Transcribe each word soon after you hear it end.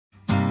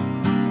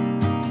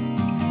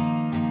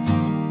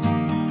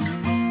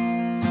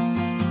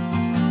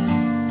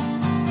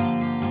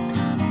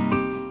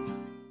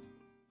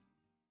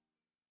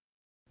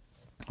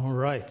All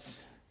right.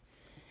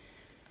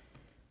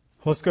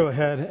 Let's go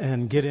ahead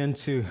and get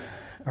into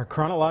our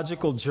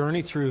chronological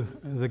journey through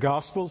the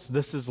Gospels.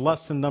 This is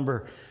lesson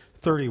number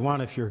 31,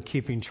 if you're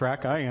keeping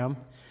track. I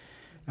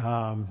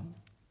am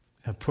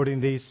putting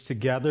these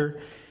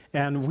together.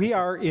 And we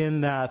are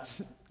in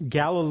that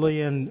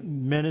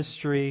Galilean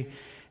ministry,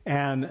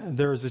 and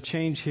there's a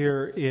change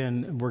here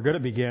we're going to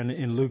begin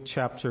in Luke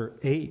chapter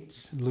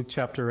 8. Luke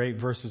chapter 8,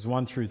 verses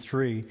 1 through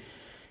 3.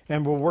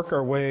 And we'll work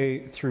our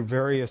way through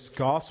various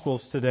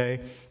Gospels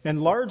today.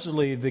 And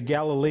largely, the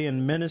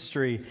Galilean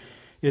ministry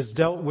is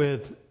dealt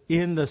with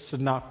in the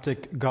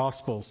Synoptic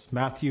Gospels,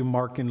 Matthew,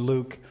 Mark, and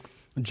Luke.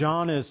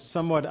 John is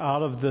somewhat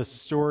out of the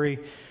story,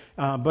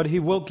 but he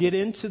will get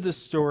into the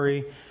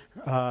story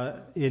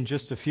in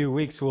just a few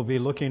weeks. We'll be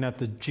looking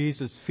at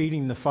Jesus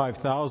feeding the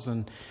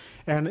 5,000.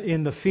 And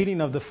in the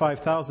feeding of the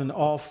 5,000,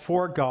 all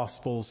four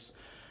Gospels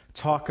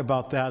talk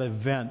about that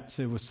event.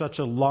 It was such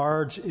a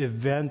large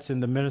event in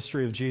the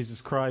ministry of Jesus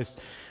Christ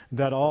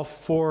that all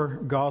four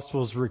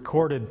Gospels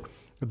recorded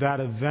that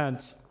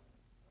event.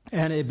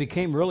 And it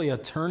became really a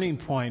turning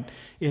point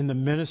in the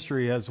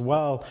ministry as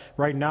well.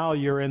 Right now,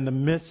 you're in the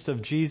midst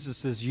of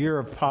Jesus' year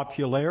of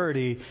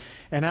popularity.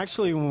 And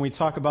actually, when we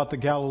talk about the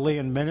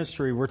Galilean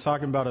ministry, we're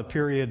talking about a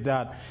period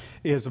that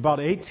is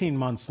about 18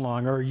 months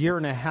long or a year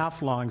and a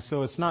half long.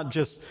 So it's not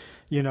just,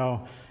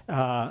 1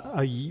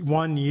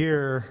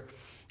 year,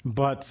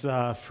 but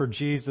for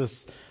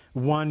Jesus,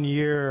 1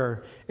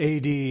 year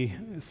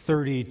AD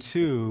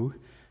 32,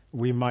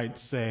 we might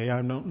say.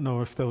 I don't know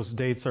if those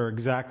dates are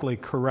exactly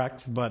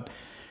correct, but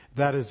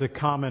that is a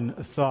common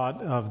thought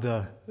of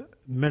the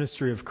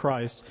ministry of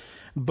Christ.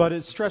 But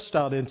it's stretched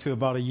out into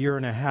about a year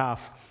and a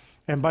half.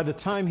 And by the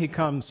time he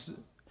comes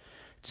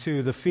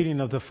to the feeding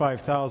of the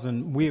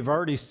 5,000, we have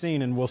already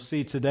seen, and we'll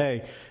see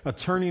today, a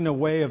turning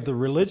away of the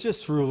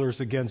religious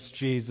rulers against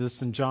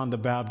Jesus and John the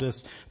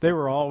Baptist. They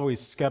were always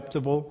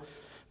skeptical,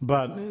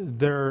 but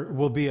there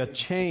will be a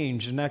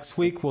change. Next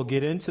week we'll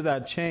get into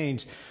that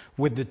change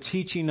with the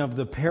teaching of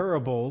the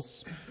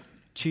parables.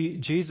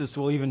 Jesus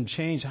will even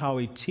change how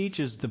he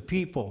teaches the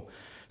people.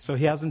 So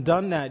he hasn't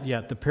done that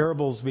yet. The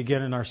parables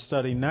begin in our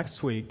study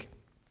next week.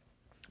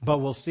 But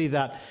we'll see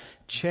that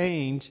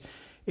change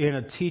in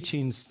a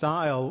teaching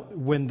style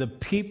when the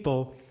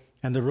people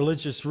and the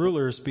religious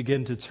rulers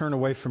begin to turn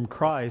away from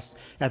Christ.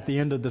 At the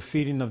end of the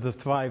feeding of the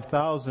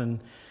 5,000,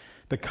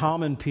 the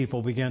common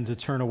people began to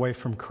turn away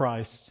from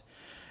Christ.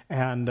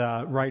 And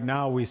right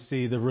now we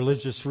see the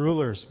religious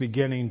rulers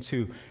beginning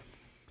to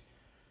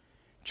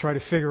try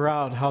to figure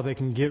out how they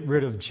can get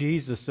rid of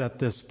Jesus at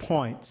this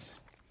point.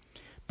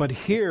 But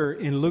here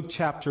in Luke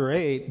chapter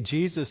 8,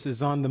 Jesus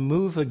is on the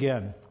move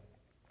again.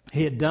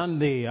 He had done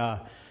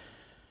the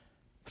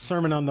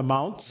Sermon on the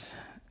Mount.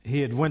 He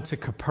had went to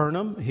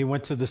Capernaum. He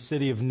went to the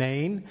city of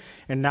Nain.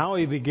 And now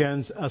he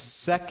begins a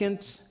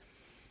second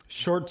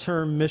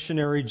short-term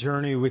missionary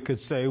journey, we could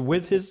say,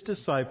 with his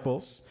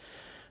disciples.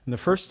 And the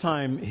first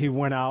time he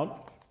went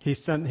out, he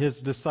sent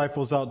his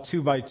disciples out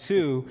 2 by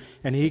 2,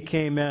 and he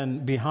came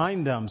in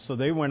behind them. So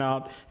they went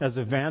out as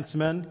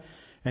advancemen,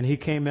 and he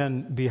came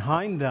in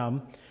behind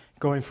them,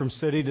 going from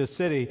city to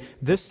city.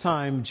 This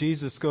time,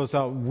 Jesus goes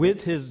out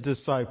with his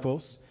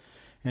disciples.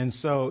 And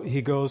so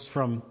he goes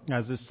from,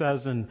 as it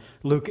says in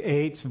Luke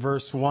 8,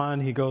 verse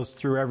 1, he goes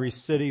through every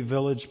city,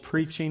 village,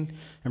 preaching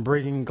and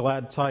bringing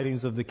glad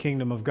tidings of the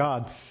kingdom of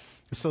God.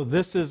 So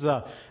this is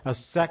a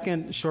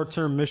second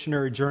short-term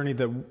missionary journey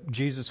that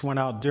Jesus went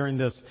out during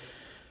this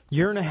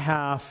year and a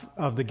half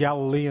of the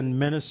Galilean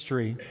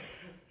ministry,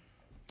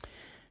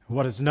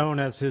 what is known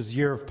as his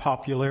year of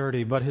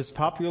popularity. But his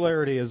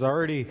popularity is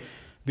already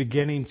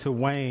beginning to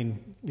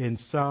wane in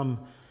some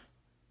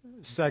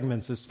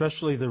segments,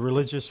 especially the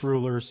religious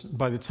rulers,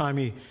 by the time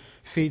he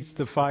feeds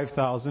the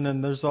 5,000.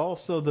 And there's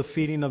also the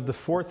feeding of the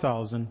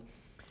 4,000.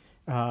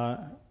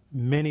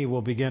 Many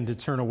will begin to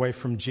turn away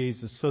from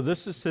Jesus. So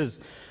this is his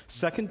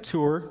second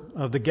tour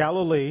of the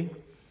Galilee,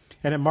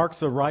 and it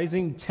marks a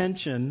rising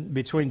tension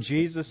between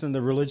Jesus and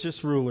the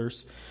religious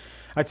rulers.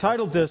 I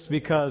titled this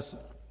because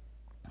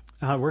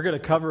we're going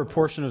to cover a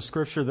portion of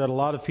Scripture that a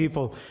lot of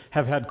people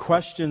have had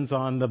questions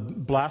on, the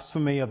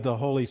blasphemy of the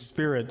Holy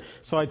Spirit.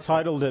 So I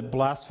titled it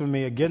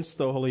Blasphemy Against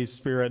the Holy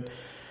Spirit.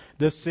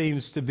 This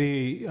seems to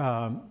be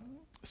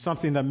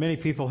something that many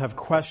people have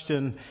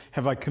questioned.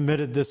 Have I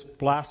committed this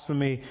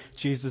blasphemy?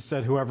 Jesus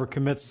said, whoever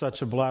commits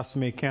such a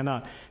blasphemy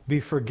cannot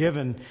be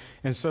forgiven.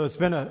 And so it's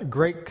been a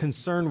great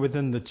concern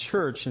within the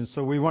church. And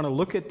so we want to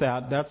look at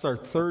that. That's our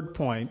third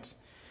point.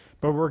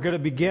 But we're going to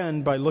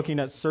begin by looking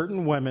at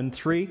certain women.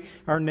 3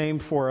 are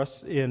named for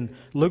us in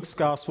Luke's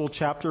Gospel,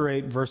 chapter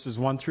 8, verses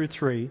 1 through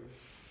 3.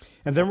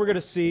 And then we're going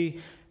to see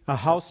a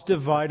house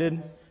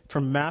divided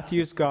from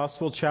Matthew's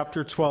Gospel,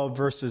 chapter 12,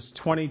 verses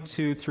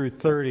 22 through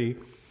 30.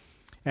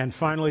 And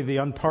finally, the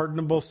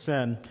unpardonable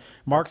sin,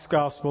 Mark's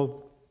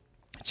Gospel,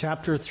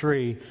 chapter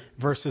 3,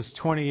 verses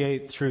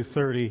 28 through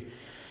 30.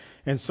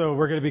 And so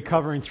we're going to be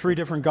covering 3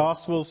 different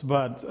Gospels,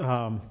 but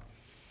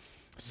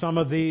some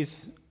of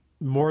these,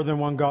 more than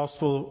one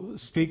Gospel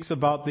speaks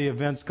about the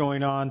events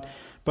going on.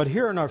 But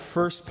here in our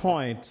first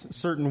point,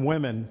 certain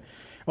women,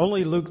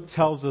 only Luke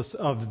tells us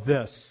of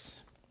this.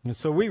 And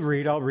so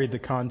I'll read the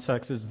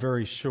context, it's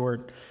very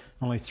short,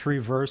 only 3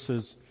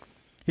 verses.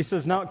 He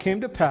says, "Now it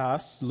came to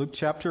pass," Luke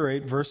chapter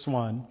 8, verse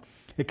 1,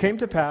 "it came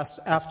to pass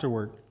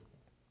afterward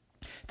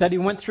that he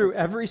went through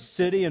every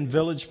city and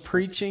village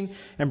preaching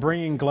and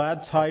bringing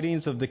glad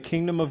tidings of the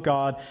kingdom of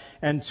God,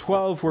 and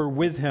 12 were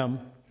with him,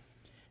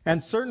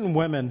 and certain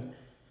women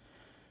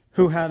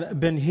who had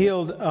been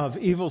healed of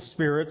evil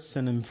spirits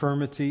and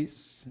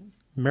infirmities,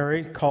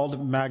 Mary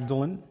called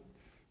Magdalene,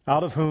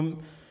 out of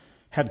whom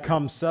had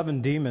come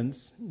 7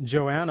 demons,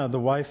 Joanna the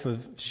wife of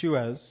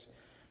Shuez,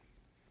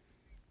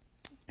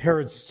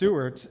 Herod's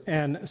steward,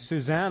 and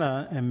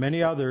Susanna, and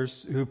many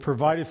others who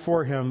provided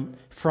for him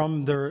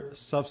from their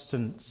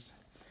substance."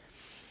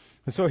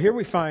 And so here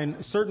we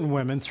find certain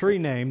women, 3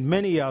 named,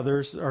 many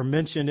others are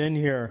mentioned in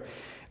here.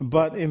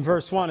 But in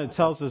verse 1 it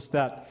tells us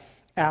that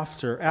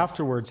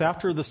afterwards,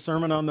 after the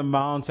Sermon on the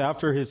Mount,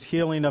 after his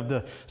healing of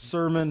the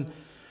servant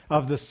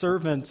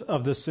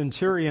of the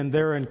centurion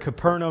there in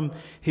Capernaum,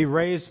 he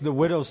raised the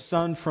widow's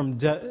son from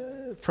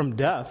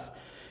death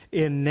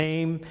in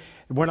name.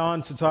 Went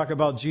on to talk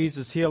about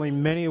Jesus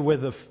healing many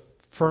with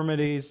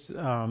infirmities,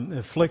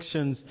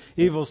 afflictions,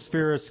 evil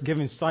spirits,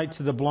 giving sight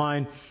to the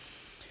blind.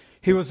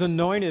 He was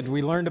anointed,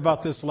 we learned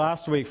about this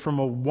last week, from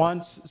a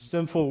once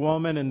sinful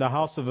woman in the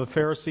house of a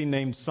Pharisee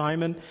named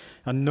Simon,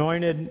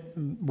 anointed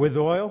with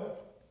oil.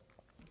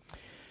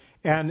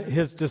 And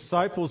his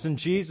disciples and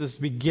Jesus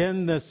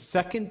begin this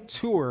second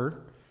tour.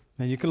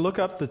 And you can look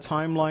up the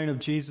timeline of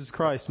Jesus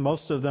Christ.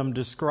 Most of them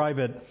describe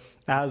it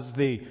as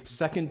the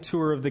second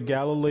tour of the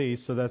Galilee.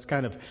 So that's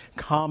kind of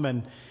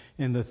common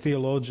in the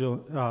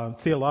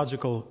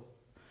theological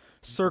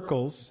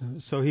circles.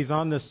 So he's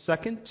on this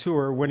second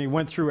tour when he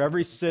went through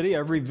every city,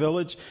 every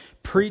village,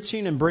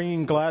 preaching and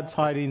bringing glad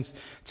tidings,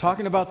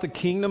 talking about the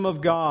kingdom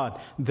of God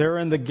there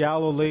in the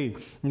Galilee.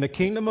 And the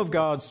kingdom of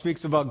God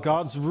speaks about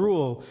God's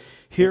rule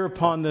here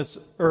upon this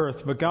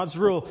earth, but God's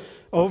rule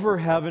over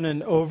heaven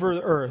and over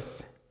the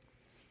earth.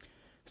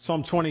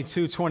 Psalm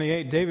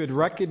 22:28, David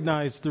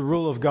recognized the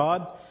rule of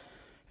God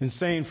in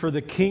saying, "For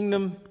the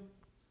kingdom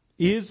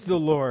is the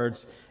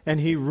Lord's, and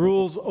he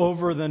rules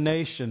over the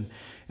nation."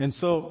 And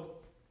so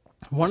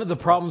one of the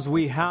problems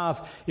we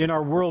have in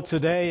our world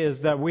today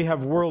is that we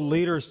have world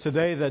leaders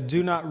today that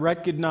do not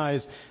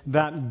recognize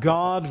that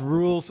God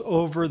rules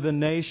over the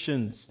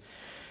nations.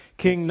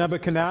 King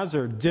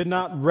Nebuchadnezzar did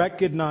not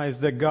recognize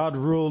that God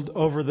ruled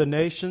over the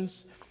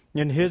nations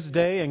in his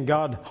day, and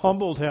God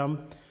humbled him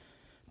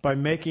by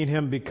making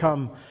him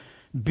become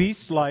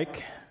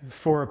beast-like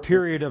for a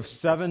period of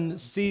 7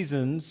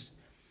 seasons.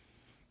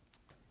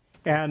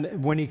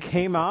 And when he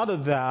came out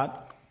of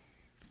that,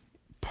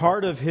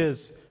 part of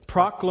his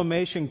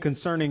proclamation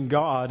concerning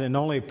God, and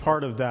only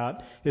part of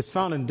that, is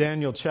found in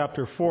Daniel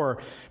chapter 4.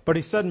 But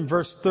he said in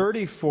verse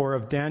 34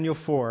 of Daniel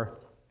 4,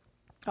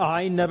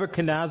 "I,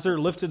 Nebuchadnezzar,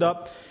 lifted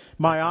up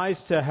my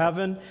eyes to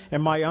heaven,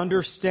 and my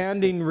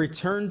understanding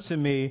returned to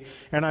me,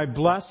 and I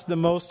blessed the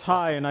Most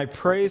High, and I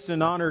praised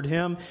and honored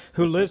him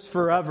who lives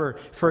forever,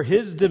 for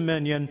his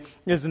dominion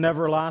is an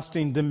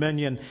everlasting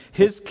dominion.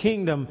 His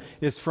kingdom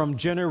is from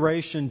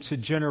generation to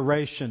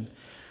generation."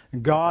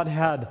 God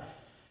had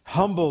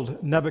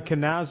humbled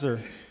Nebuchadnezzar.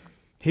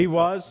 He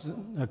was,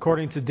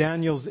 according to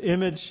Daniel's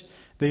image,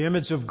 the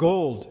image of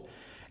gold.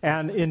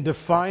 And in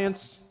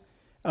defiance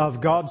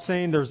of God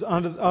saying there's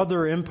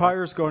other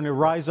empires going to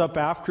rise up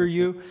after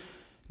you,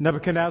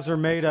 Nebuchadnezzar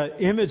made an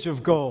image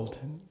of gold.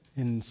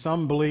 And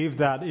some believe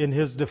that in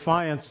his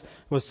defiance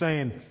was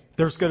saying,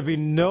 there's going to be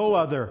no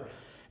other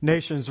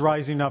nations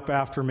rising up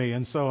after me.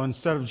 And so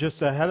instead of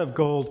just a head of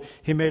gold,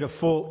 he made a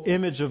full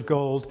image of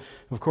gold.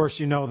 Of course,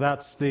 you know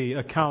that's the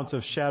account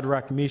of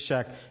Shadrach,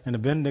 Meshach, and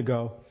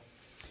Abednego.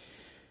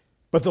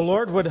 But the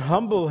Lord would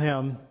humble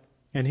him,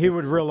 and he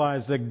would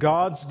realize that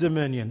God's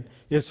dominion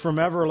is from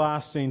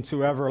everlasting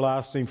to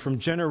everlasting, from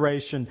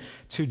generation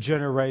to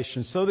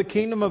generation. So the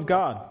kingdom of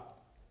God.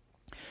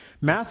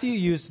 Matthew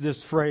used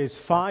this phrase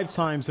 5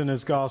 times in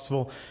his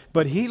gospel,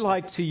 but he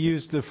liked to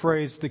use the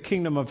phrase the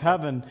kingdom of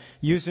heaven,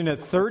 using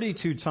it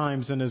 32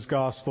 times in his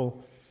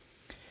gospel.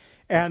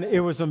 And it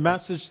was a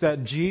message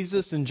that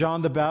Jesus and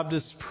John the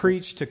Baptist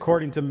preached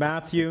according to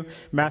Matthew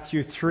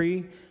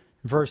 3,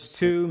 verse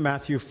 2,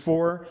 Matthew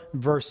 4,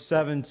 verse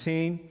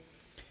 17.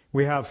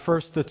 We have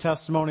first the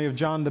testimony of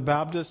John the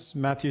Baptist,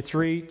 Matthew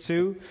 3,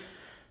 2.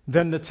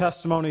 Then the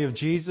testimony of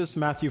Jesus,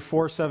 Matthew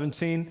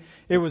 4:17.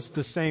 It was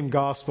the same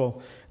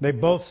gospel. They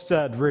both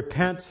said,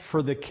 "Repent,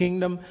 for the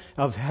kingdom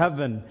of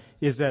heaven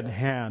is at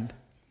hand."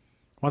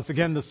 Once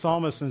again, the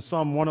psalmist in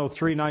Psalm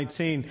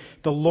 103:19,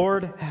 "The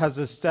Lord has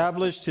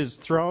established his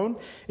throne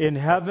in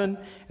heaven,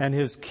 and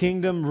his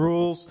kingdom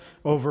rules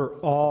over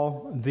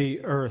all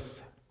the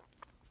earth."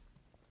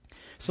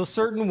 So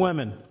certain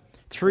women,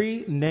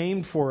 3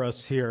 named for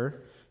us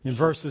here in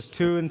verses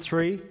 2 and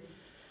 3.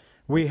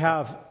 We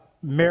have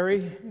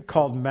Mary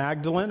called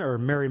Magdalene, or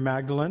Mary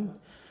Magdalene,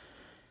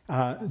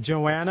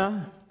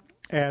 Joanna,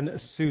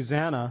 and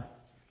Susanna.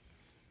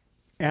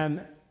 And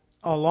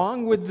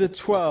along with the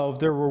 12,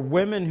 there were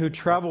women who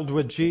traveled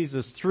with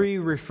Jesus, 3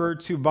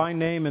 referred to by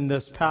name in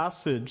this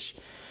passage.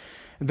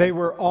 They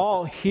were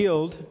all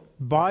healed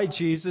by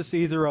Jesus,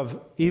 either of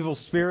evil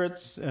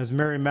spirits, as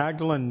Mary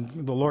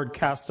Magdalene, the Lord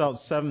cast out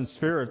 7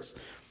 spirits.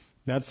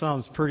 That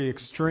sounds pretty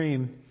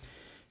extreme,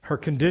 her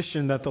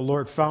condition that the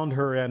Lord found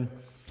her in.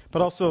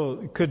 But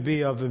also it could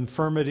be of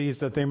infirmities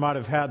that they might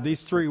have had.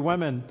 These 3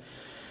 women,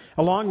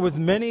 along with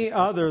many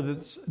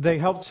others, they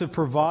helped to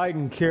provide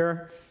and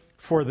care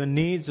for the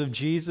needs of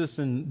Jesus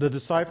and the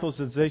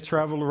disciples as they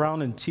traveled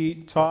around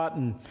and taught.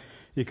 And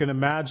you can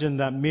imagine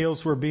that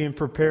meals were being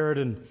prepared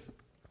and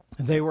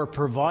they were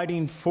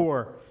providing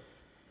for.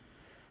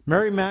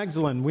 Mary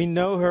Magdalene, we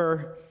know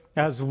her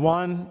as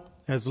one,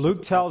 as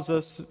Luke tells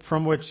us,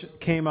 from which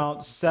came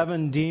out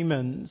 7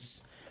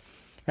 demons.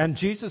 And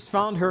Jesus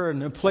found her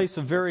in a place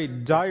of very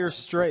dire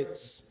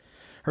straits.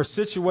 Her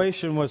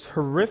situation was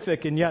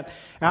horrific, and yet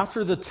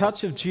after the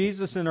touch of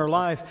Jesus in her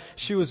life,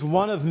 she was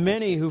one of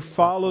many who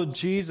followed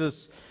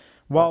Jesus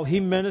while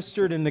he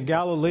ministered in the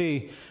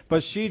Galilee.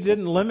 But she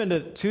didn't limit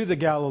it to the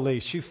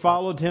Galilee. She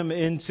followed him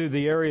into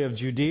the area of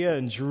Judea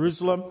and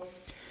Jerusalem.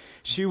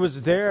 She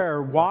was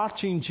there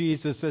watching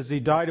Jesus as he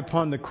died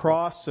upon the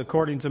cross,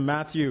 according to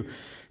Matthew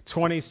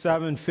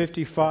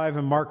 27:55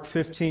 and Mark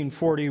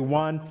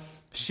 15:41.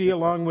 She,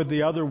 along with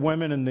the other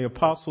women and the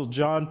Apostle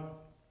John,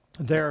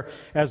 there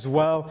as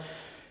well.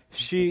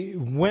 She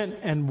went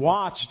and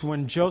watched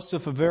when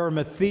Joseph of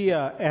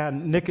Arimathea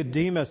and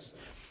Nicodemus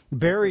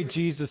buried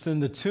Jesus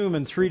in the tomb,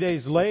 and 3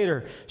 days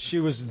later she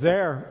was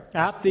there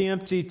at the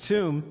empty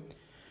tomb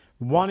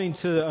wanting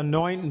to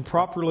anoint and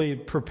properly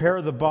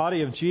prepare the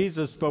body of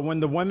Jesus. But when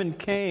the women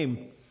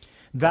came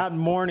that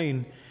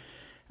morning,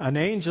 an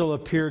angel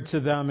appeared to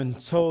them and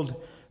told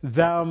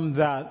them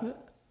that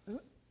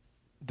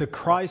the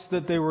Christ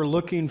that they were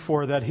looking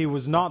for, that he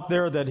was not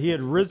there, that he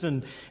had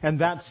risen. And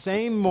that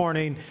same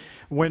morning,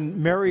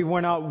 when Mary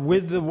went out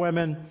with the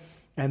women,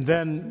 and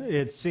then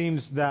it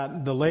seems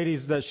that the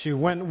ladies that she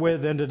went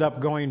with ended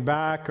up going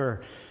back,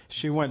 or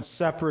she went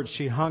separate,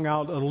 she hung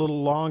out a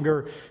little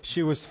longer.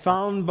 She was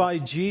found by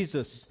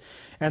Jesus.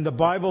 And the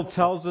Bible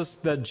tells us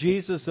that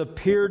Jesus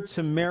appeared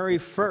to Mary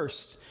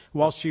first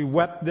while she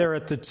wept there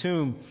at the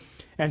tomb.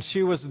 And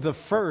she was the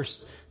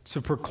first to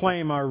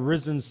proclaim our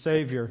risen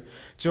Savior.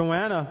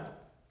 Joanna,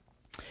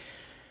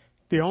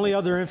 the only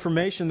other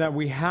information that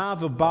we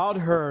have about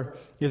her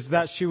is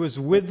that she was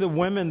with the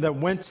women that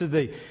went to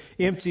the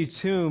empty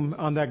tomb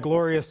on that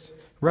glorious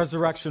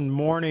resurrection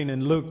morning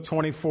in Luke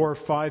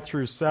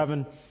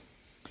 24:5-7.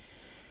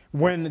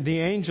 When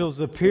the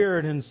angels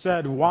appeared and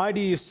said, "Why do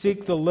you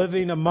seek the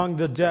living among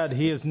the dead?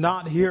 He is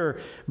not here,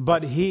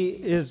 but he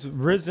is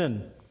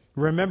risen."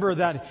 Remember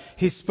that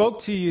he spoke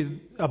to you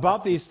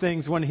about these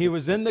things when he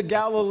was in the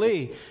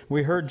Galilee.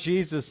 We heard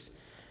Jesus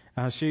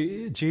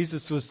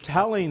was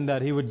telling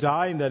that he would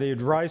die and that he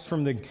would rise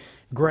from the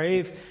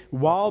grave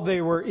while they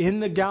were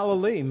in the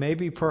Galilee.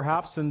 Maybe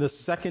perhaps in the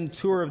second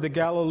tour of the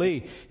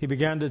Galilee, he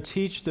began to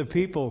teach the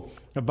people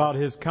about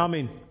his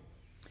coming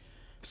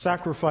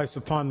sacrifice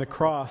upon the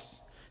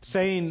cross,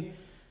 saying,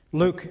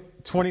 Luke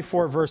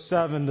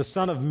 24:7, "The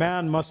Son of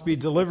Man must be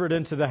delivered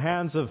into the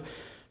hands of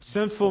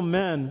sinful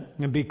men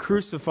and be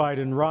crucified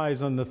and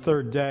rise on the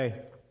 3rd day."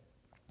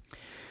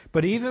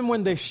 But even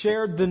when they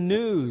shared the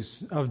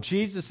news of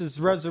Jesus'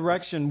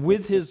 resurrection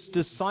with his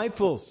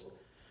disciples,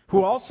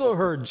 who also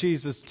heard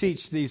Jesus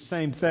teach these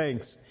same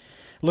things,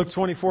 Luke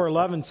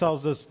 24:11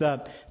 tells us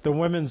that the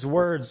women's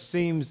words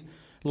seemed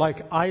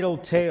like idle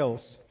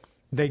tales.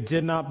 They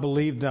did not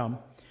believe them.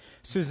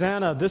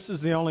 Susanna, this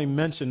is the only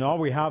mention. All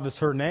we have is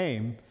her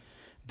name.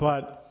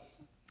 But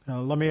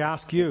let me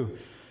ask you,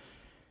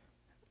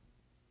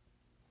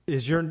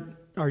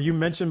 are you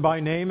mentioned by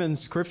name in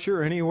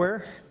Scripture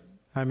anywhere?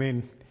 I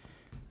mean,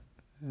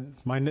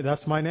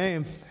 that's my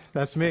name.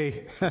 That's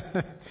me.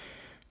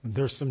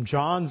 There's some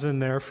Johns in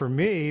there for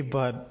me,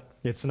 but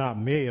it's not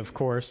me, of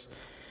course.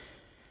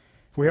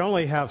 We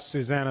only have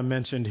Susanna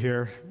mentioned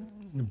here,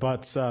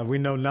 but we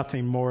know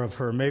nothing more of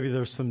her. Maybe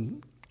there's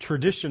some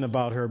tradition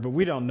about her, but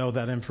we don't know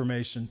that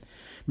information.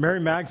 Mary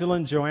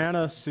Magdalene,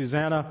 Joanna,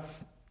 Susanna,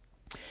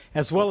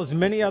 as well as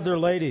many other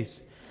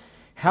ladies,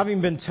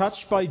 having been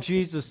touched by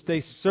Jesus, they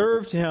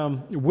served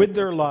him with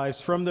their lives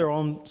from their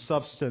own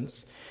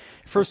substance.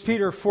 1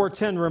 Peter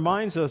 4:10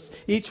 reminds us,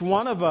 each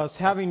one of us,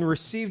 having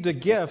received a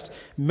gift,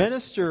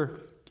 minister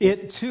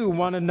it to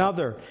one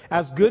another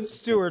as good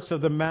stewards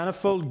of the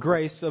manifold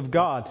grace of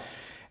God.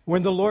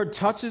 When the Lord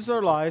touches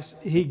our lives,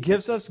 he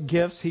gives us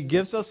gifts, he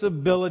gives us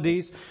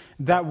abilities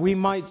that we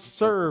might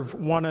serve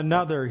one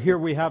another. Here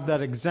we have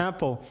that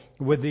example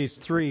with these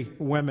 3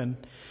 women.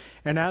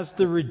 And as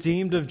the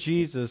redeemed of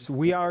Jesus,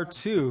 we are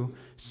to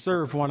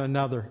serve one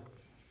another.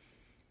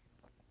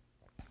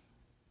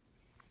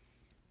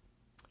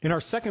 In our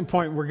second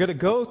point, we're going to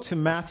go to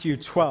Matthew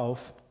 12,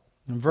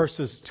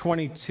 verses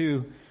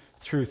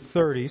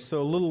 22-30.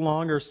 So a little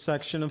longer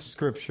section of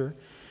Scripture.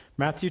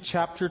 Matthew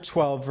chapter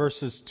 12,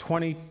 verses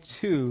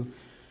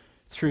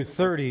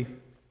 22-30.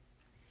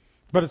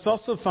 But it's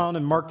also found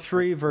in Mark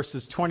 3,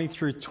 verses 20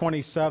 through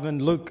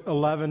 27, Luke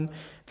 11,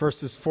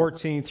 verses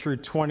 14 through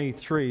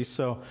 23.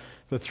 So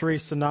the three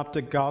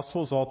synoptic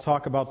gospels all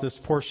talk about this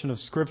portion of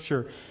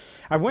Scripture.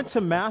 I went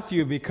to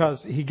Matthew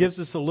because he gives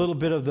us a little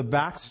bit of the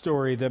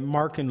backstory that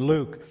Mark and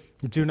Luke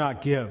do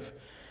not give.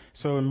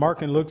 So in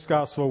Mark and Luke's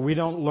gospel, we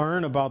don't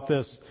learn about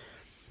this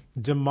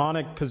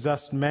demonic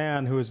possessed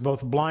man who is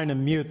both blind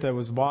and mute that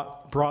was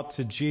brought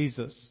to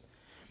Jesus.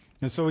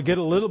 And so we get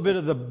a little bit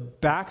of the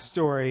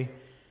backstory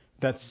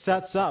that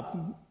sets up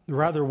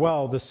rather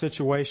well the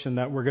situation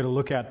that we're going to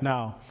look at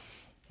now.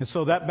 And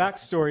so that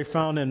backstory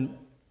found in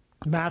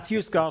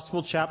Matthew's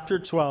Gospel, chapter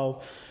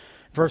 12,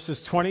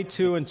 verses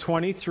 22 and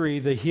 23,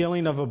 the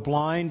healing of a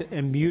blind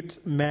and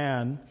mute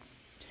man.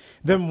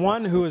 Then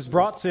one who was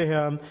brought to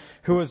him,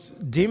 who was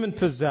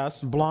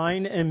demon-possessed,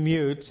 blind and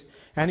mute,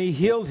 and he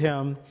healed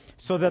him,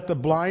 so that the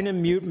blind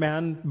and mute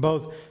man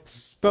both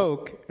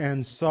spoke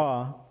and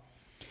saw.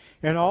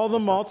 And all the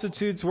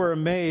multitudes were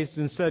amazed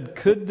and said,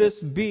 "Could this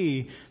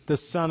be the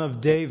Son of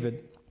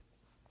David?"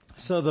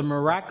 So the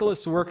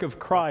miraculous work of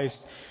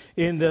Christ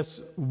in this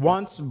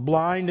once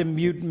blind and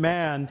mute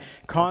man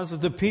causes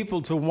the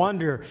people to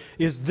wonder,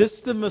 is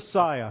this the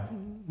Messiah?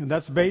 And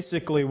that's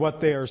basically what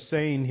they are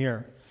saying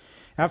here.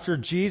 After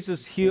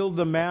Jesus healed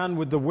the man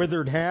with the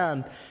withered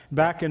hand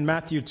back in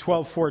Matthew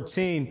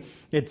 12:14,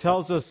 it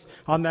tells us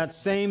on that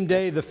same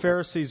day the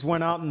Pharisees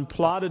went out and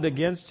plotted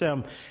against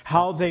him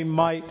how they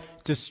might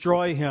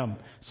destroy him.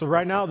 So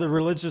right now the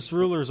religious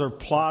rulers are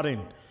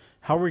plotting.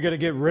 How are we going to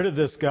get rid of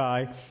this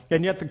guy?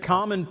 And yet the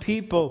common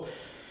people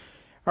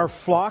are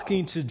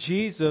flocking to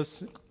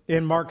Jesus.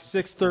 In Mark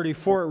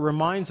 6:34, it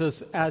reminds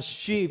us, as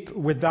sheep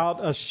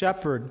without a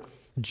shepherd.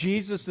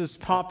 Jesus'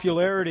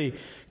 popularity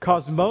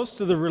caused most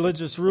of the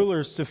religious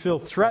rulers to feel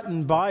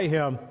threatened by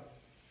him.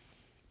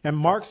 And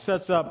Mark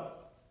sets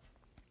up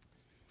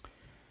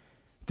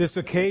this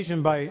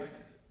occasion by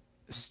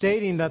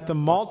stating that the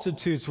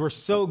multitudes were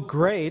so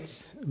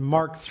great,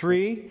 Mark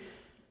 3,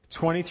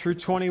 20 through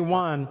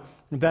 21,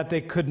 that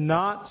they could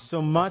not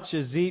so much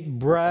as eat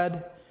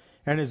bread.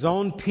 And his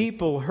own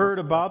people heard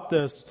about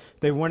this.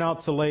 They went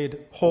out to lay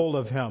hold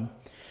of him.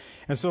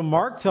 And so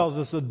Mark tells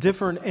us a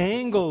different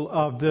angle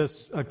of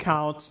this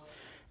account,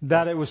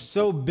 that it was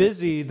so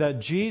busy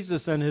that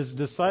Jesus and his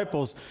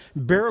disciples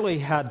barely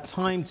had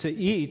time to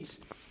eat.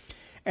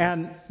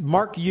 And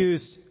Mark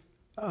used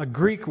a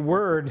Greek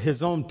word,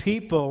 his own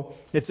people.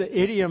 It's an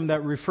idiom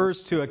that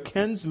refers to a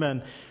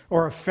kinsman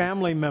or a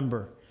family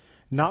member.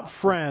 Not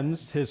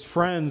friends. His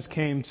friends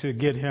came to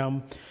get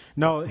him.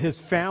 No, his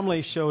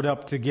family showed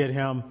up to get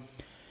him.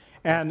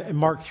 And in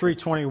Mark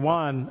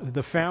 3:21,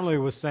 the family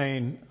was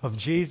saying of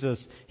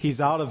Jesus, he's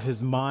out of his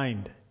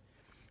mind.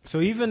 So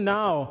even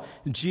now,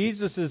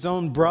 Jesus'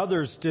 own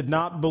brothers did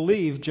not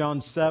believe, John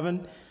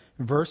 7,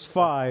 verse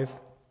 5.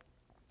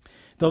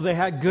 Though they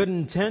had good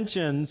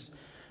intentions,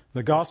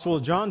 the Gospel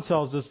of John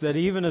tells us that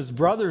even his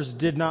brothers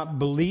did not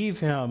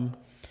believe him.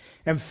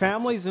 And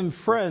families and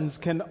friends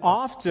can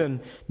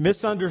often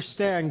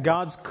misunderstand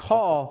God's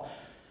call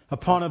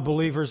upon a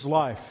believer's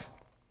life.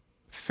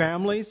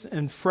 Families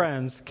and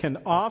friends can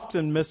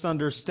often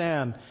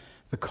misunderstand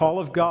the call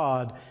of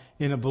God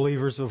in a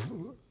believer's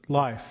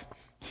life.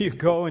 You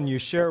go and you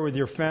share with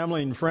your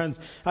family and friends,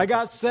 "I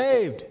got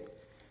saved."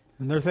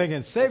 And they're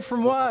thinking, "Saved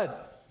from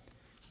what?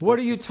 What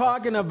are you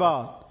talking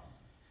about?"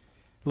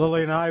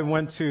 Lily and I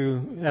went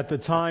to, at the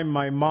time,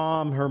 my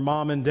mom, her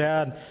mom and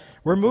dad,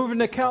 "We're moving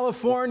to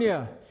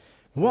California."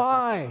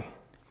 "Why?"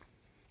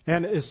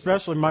 And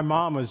especially my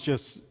mom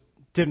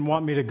didn't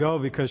want me to go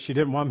because she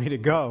didn't want me to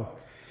go.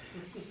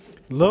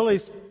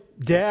 Lily's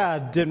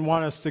dad didn't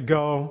want us to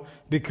go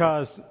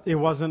because it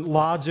wasn't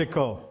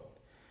logical.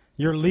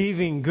 You're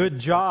leaving good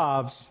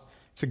jobs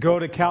to go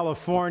to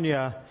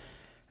California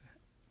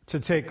to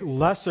take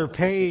lesser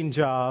paying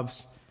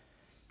jobs.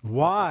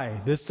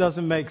 Why? This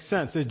doesn't make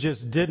sense. It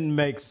just didn't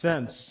make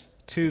sense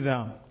to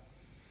them.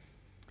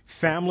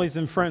 Families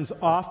and friends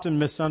often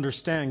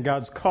misunderstand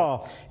God's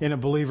call in a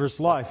believer's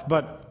life.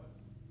 But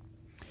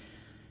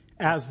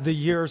as the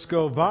years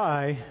go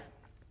by,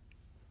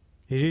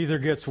 it either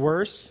gets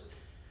worse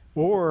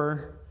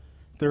or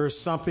there is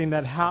something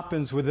that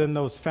happens within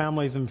those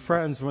families and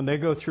friends when they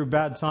go through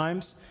bad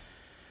times.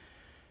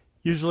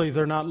 Usually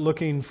they're not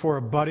looking for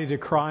a buddy to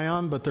cry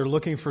on, but they're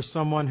looking for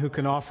someone who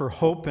can offer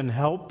hope and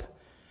help.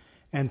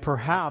 And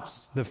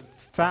perhaps the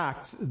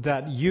fact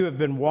that you have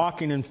been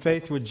walking in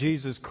faith with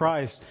Jesus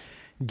Christ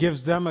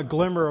gives them a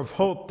glimmer of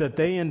hope that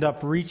they end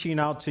up reaching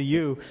out to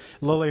you.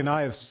 Lily and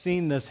I have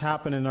seen this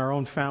happen in our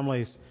own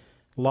families'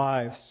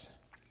 lives.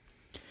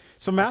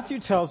 So Matthew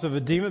tells of a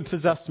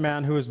demon-possessed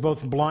man who is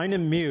both blind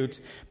and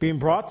mute, being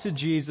brought to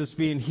Jesus,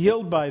 being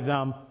healed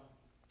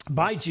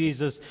by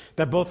Jesus,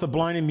 that both the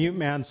blind and mute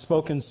man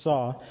spoke and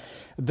saw.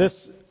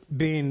 This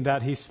being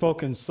that he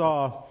spoke and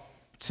saw,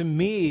 to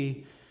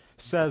me,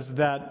 says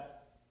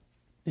that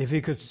if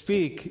he could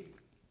speak,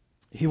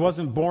 he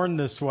wasn't born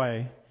this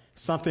way.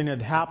 Something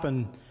had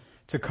happened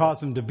to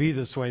cause him to be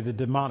this way. The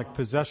demonic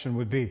possession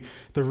would be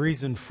the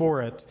reason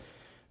for it.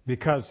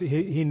 because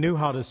he knew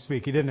how to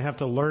speak. He didn't have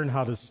to learn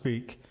how to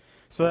speak.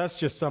 So that's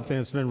just something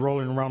that's been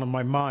rolling around in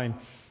my mind,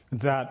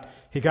 that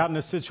he got in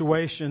a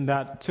situation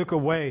that took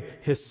away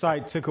his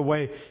sight, took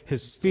away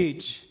his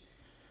speech.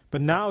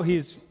 But now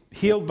he's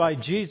healed by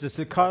Jesus.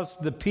 It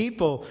caused the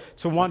people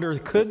to wonder,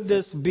 could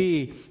this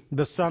be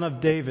the Son of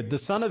David? The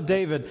Son of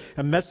David,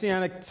 a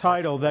messianic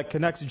title that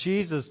connects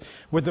Jesus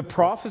with the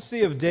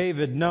prophecy of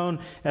David known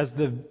as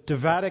the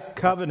Davidic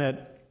covenant.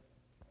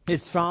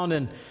 It's found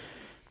in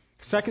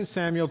 2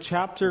 Samuel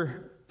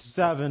chapter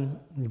 7,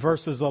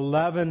 verses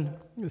 11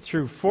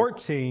 through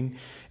 14.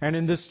 And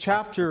in this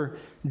chapter,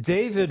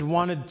 David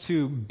wanted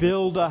to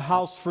build a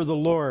house for the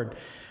Lord.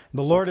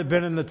 The Lord had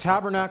been in the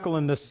tabernacle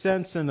in the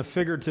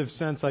figurative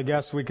sense, I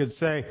guess we could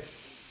say,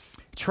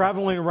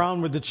 traveling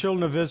around with the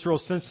children of Israel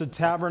since the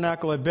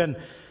tabernacle had been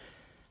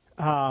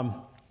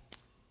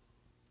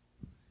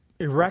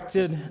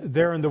erected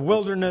there in the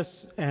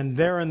wilderness and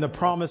there in the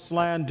promised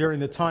land during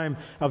the time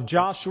of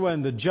Joshua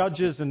and the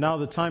judges and now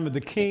the time of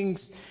the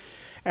kings.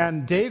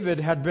 And David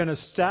had been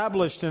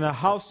established in a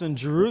house in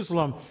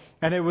Jerusalem,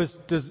 and it was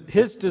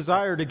his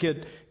desire to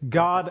get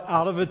God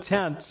out of a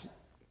tent.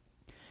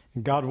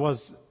 God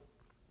was,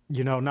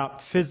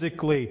 not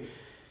physically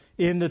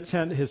in the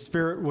tent. His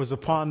spirit was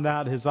upon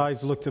that. His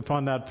eyes looked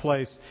upon that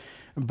place.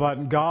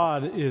 But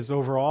God is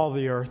over all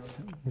the earth.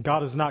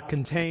 God is not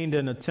contained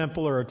in a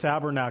temple or a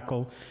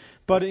tabernacle.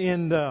 But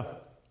in the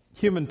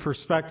human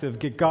perspective,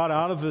 get God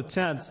out of the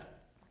tent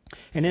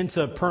and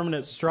into a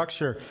permanent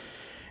structure.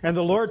 And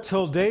the Lord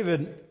told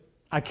David,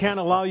 I can't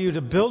allow you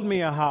to build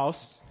me a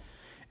house.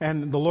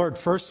 And the Lord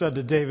first said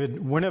to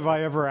David, when have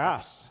I ever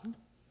asked?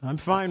 I'm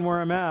fine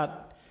where I'm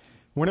at.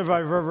 When have I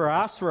ever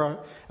asked for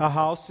a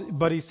house?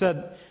 But he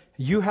said,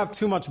 you have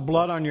too much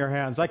blood on your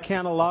hands. I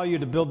can't allow you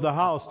to build the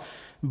house,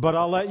 but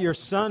I'll let your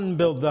son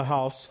build the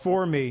house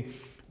for me.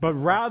 But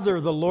rather,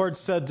 the Lord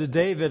said to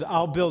David,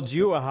 I'll build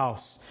you a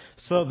house.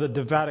 So the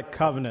Davidic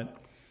covenant.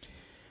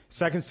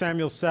 2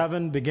 Samuel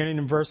 7, beginning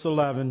in verse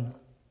 11.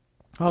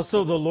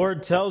 Also the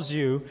Lord tells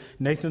you,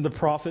 Nathan the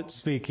prophet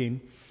speaking,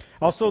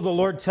 also the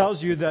Lord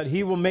tells you that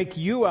he will make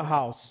you a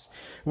house.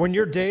 When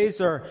your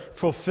days are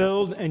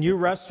fulfilled and you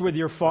rest with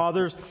your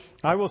fathers,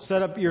 I will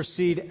set up your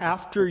seed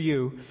after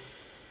you,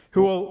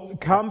 who will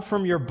come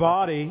from your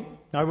body.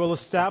 I will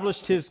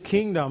establish his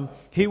kingdom.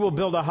 He will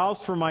build a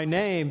house for my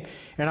name,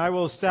 and I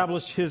will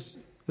establish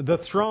the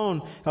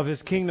throne of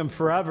his kingdom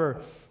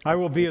forever. I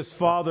will be his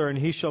father, and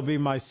he shall be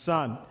my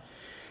son.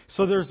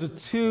 So there's a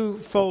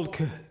twofold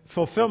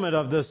fulfillment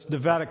of this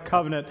Davidic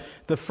covenant.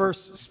 The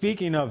first,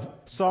 speaking of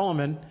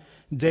Solomon,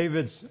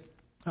 David's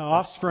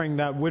offspring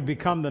that would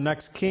become the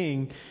next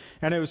king,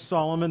 and it was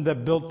Solomon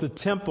that built the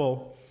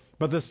temple.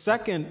 But the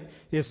second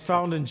is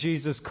found in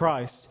Jesus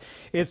Christ.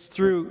 It's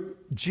through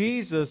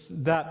Jesus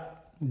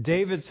that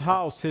David's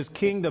house, his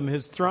kingdom,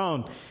 his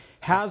throne,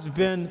 has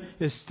been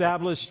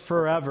established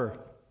forever.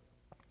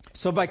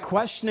 So by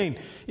questioning,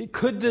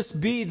 could this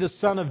be the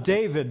son of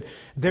David,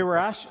 they were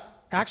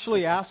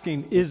actually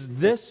asking, is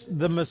this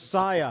the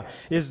Messiah?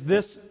 Is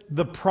this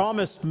the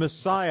promised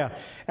Messiah?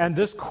 And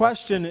this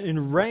question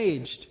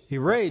enraged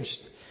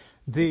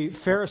the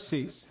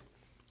Pharisees.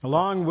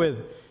 Along with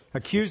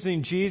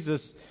accusing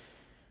Jesus,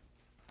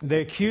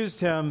 they accused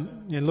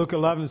him in Luke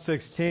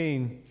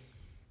 11:16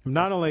 of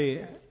not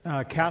only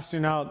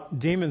casting out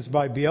demons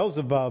by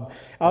Beelzebub,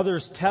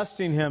 others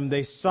testing him.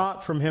 They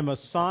sought from him a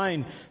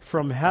sign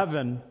from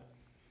heaven.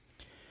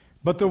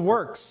 But the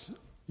works,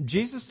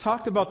 Jesus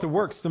talked about the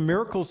works, the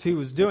miracles he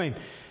was doing.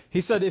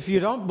 He said, if you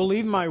don't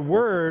believe my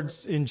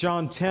words in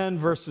John 10,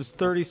 verses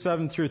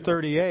 37 through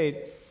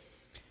 38,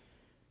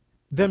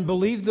 then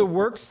believe the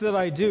works that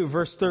I do.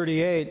 Verse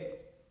 38,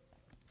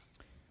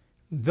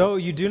 though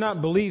you do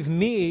not believe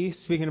me,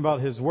 speaking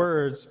about his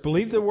words,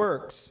 believe the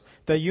works,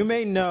 that you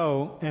may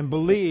know and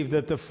believe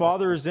that the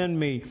Father is in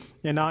me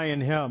and I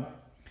in him.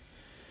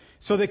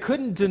 So they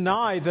couldn't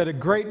deny that a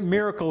great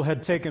miracle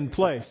had taken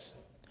place.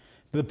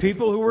 The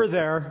people who were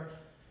there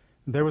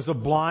was a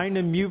blind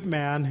and mute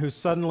man who's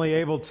suddenly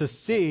able to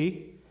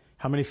see.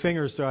 How many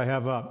fingers do I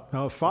have up?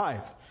 Oh,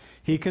 5.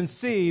 He can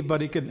see,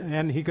 but he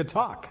could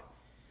talk.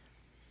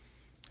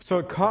 So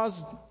it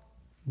caused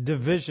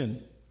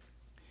division.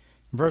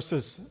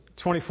 Verses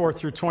 24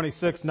 through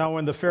 26, now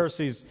when the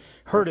Pharisees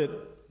heard it,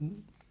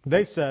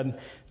 they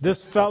said,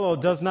 this fellow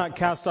does not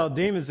cast out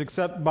demons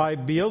except by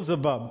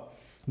Beelzebub,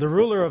 the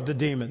ruler of the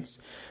demons.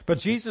 But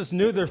Jesus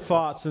knew their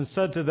thoughts and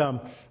said to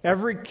them,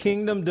 every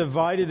kingdom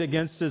divided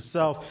against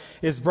itself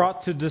is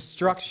brought to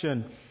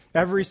destruction.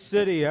 Every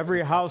city,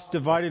 every house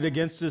divided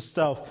against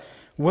itself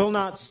will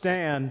not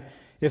stand.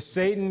 If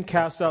Satan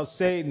casts out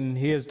Satan,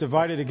 he is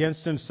divided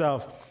against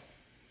himself.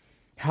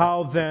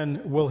 How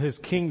then will his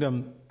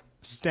kingdom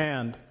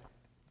stand?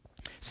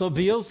 So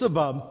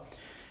Beelzebub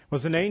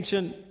was an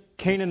ancient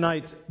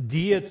Canaanite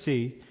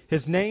deity.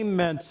 His name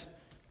meant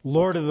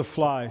Lord of the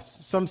Flies.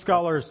 Some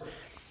scholars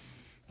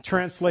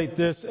translate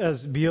this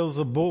as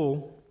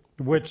Beelzebul,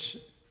 which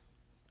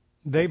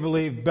they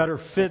believe better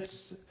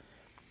fits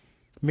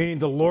meaning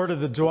the Lord of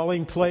the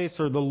dwelling place,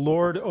 or the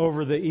Lord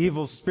over the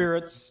evil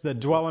spirits that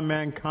dwell in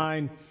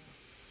mankind.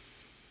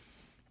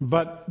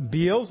 But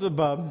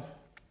Beelzebub,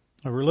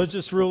 the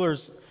religious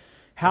rulers,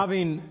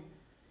 having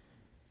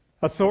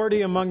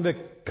authority among the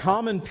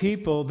common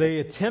people, they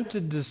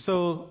attempted to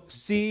sow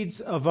seeds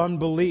of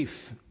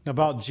unbelief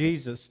about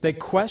Jesus. They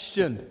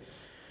questioned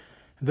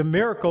the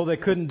miracle they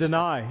couldn't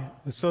deny.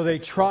 So they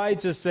tried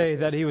to say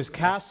that he was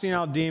casting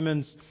out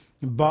demons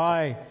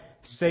by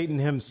Satan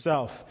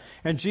himself.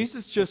 And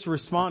Jesus just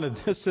responded,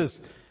 this is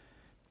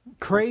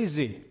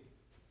crazy.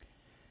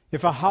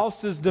 If a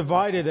house is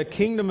divided, a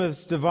kingdom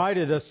is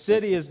divided, a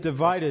city is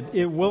divided,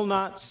 it will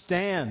not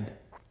stand.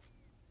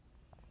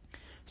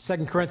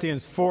 2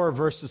 Corinthians 4,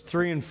 verses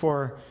 3 and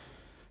 4,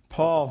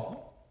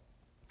 Paul,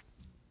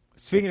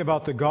 speaking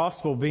about the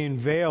gospel being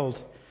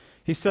veiled,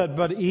 he said,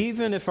 "But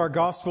even if our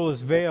gospel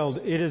is veiled,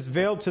 it is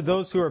veiled to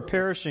those who are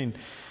perishing,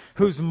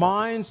 whose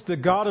minds the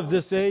God of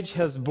this age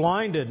has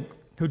blinded,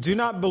 who do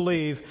not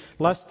believe,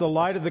 lest the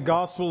light of the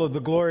gospel of the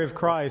glory of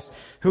Christ,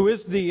 who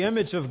is the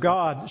image of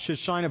God, should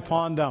shine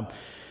upon them."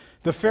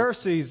 The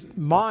Pharisees'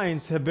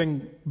 minds have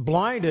been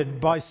blinded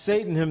by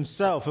Satan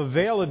himself. A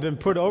veil had been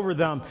put over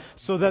them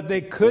so that they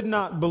could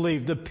not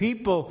believe. The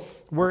people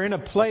were in a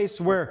place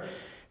where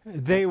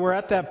they were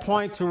at that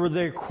point to where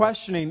they're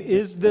questioning,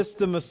 is this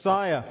the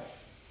Messiah?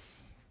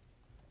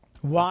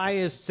 Why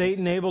is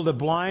Satan able to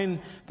blind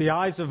the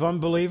eyes of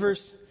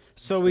unbelievers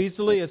so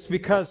easily? It's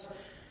because,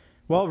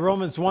 well,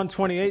 Romans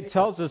 1:28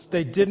 tells us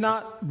they did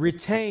not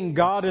retain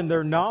God in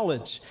their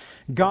knowledge.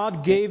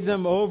 God gave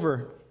them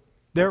over,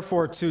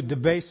 therefore, to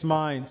debased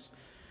minds,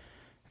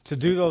 to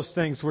do those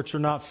things which are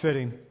not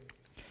fitting.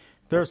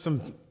 There are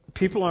some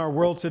people in our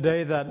world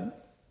today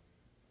that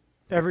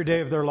every day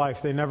of their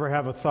life, they never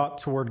have a thought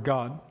toward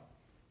God.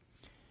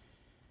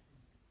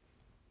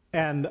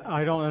 And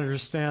I don't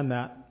understand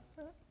that.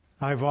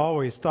 I've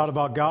always thought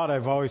about God.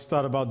 I've always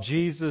thought about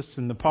Jesus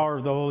and the power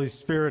of the Holy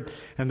Spirit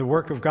and the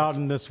work of God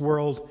in this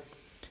world.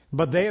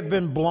 But they have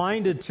been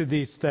blinded to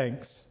these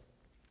things.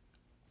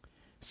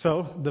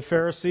 So the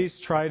Pharisees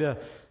try to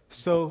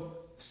sow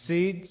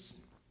seeds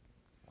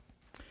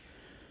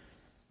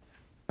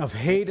of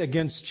hate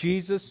against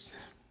Jesus.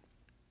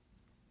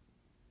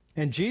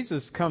 And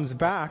Jesus comes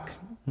back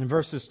in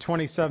verses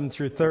 27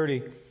 through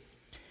 30.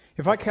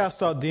 "If I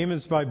cast out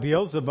demons by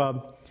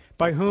Beelzebub,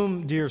 by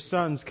whom do your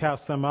sons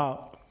cast them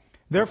out?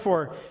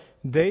 Therefore,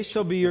 they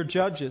shall be your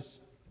judges."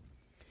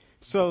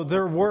 So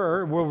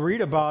we'll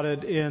read about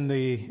it in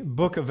the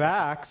book of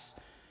Acts,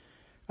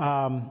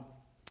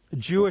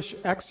 Jewish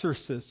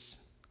exorcists.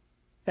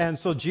 And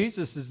so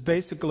Jesus is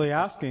basically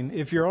asking,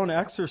 if your own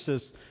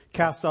exorcists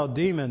cast out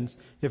demons,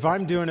 if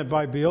I'm doing it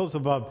by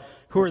Beelzebub,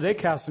 who are they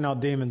casting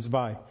out demons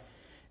by?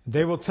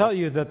 They will tell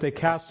you that they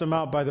cast them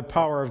out by the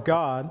power of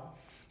God.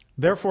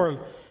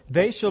 Therefore,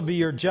 they shall be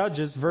your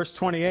judges. Verse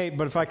 28,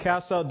 "But if I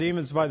cast out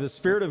demons by the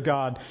Spirit of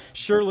God,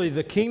 surely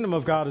the kingdom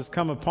of God has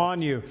come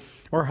upon you.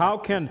 Or how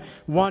can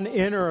one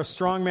enter a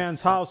strong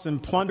man's house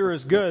and plunder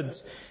his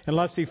goods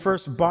unless he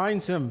first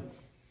binds him,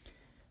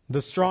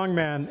 the strong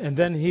man, and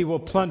then he will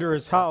plunder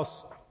his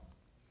house?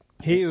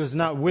 He who is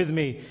not with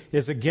me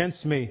is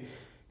against me.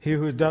 He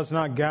who does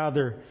not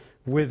gather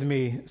with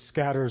me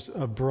scatters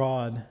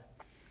abroad."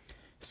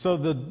 So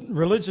the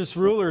religious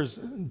rulers,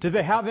 did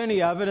they have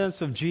any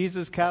evidence of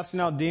Jesus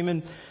casting out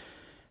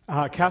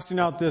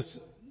this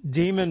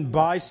demon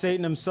by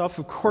Satan himself?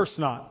 Of course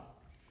not.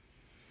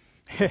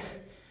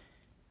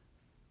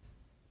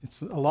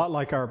 It's a lot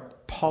like our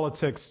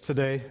politics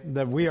today,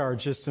 that we are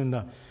just in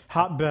the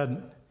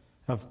hotbed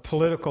of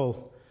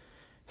political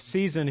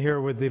season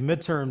here with the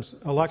midterms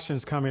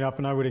elections coming up,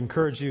 and I would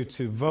encourage you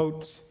to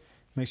vote.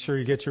 Make sure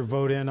you get your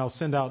vote in. I'll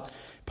send out,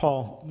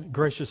 Paul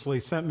graciously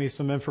sent me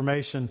some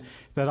information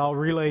that I'll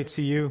relay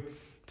to you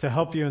to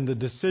help you in the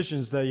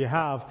decisions that you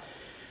have.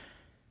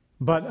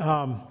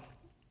 But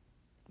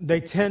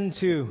they tend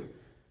to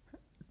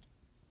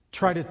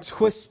try to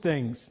twist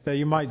things that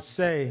you might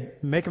say,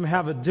 make them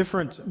have a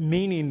different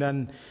meaning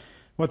than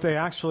what they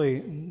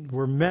actually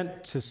were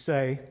meant to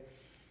say.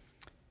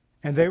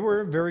 And they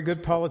were very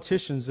good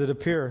politicians, it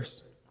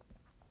appears.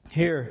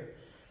 Here,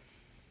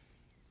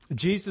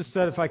 Jesus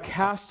said, "If I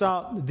cast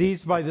out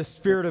these by the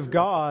Spirit of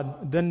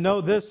God, then know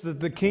this, that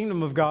the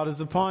kingdom of God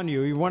is upon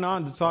you." He went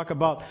on to talk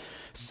about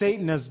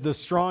Satan as the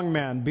strong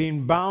man,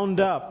 being bound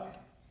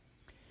up.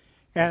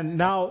 And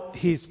now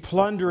he's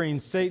plundering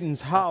Satan's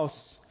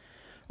house.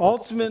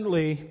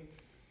 Ultimately,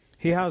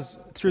 he has,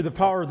 through the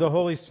power of the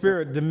Holy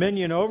Spirit,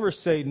 dominion over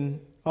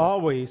Satan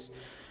always.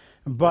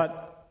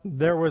 But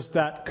there was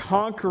that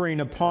conquering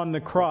upon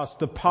the cross,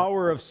 the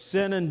power of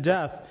sin and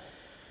death,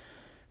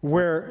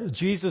 where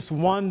Jesus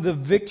won the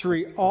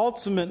victory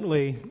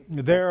ultimately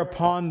there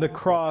upon the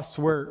cross,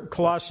 where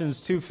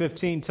Colossians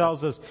 2:15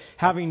 tells us,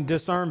 having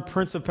disarmed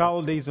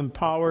principalities and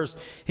powers,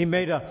 he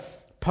made a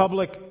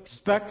public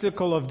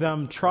spectacle of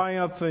them,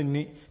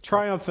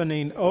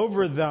 triumphing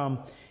over them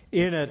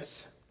in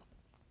it.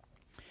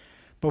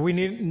 But we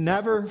need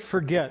never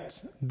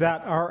forget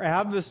that our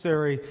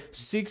adversary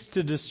seeks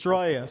to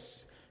destroy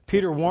us.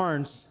 Peter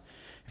warns,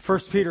 1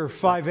 Peter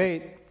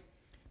 5:8,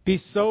 be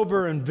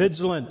sober and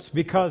vigilant,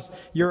 because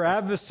your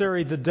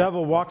adversary, the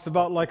devil, walks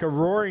about like a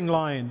roaring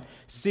lion,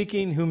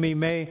 seeking whom he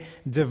may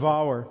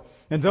devour.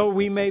 And though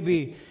we may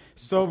be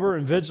sober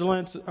and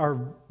vigilant, our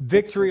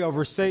victory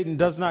over Satan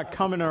does not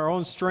come in our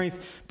own strength,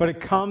 but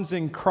it comes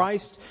in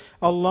Christ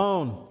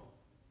alone.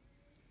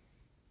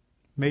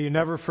 May you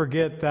never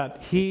forget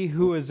that he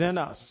who is in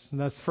us, and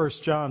that's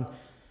 1 John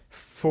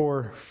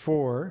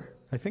 4:4.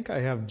 I think I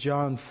have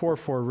John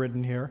 4:4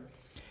 written here.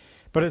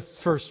 But it's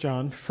 1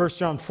 John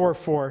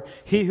 4:4.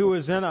 He who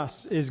is in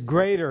us is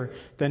greater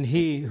than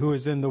he who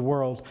is in the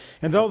world.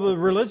 And though the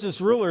religious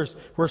rulers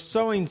were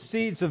sowing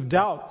seeds of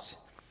doubt,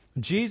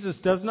 Jesus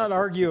does not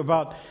argue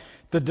about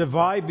the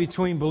divide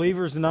between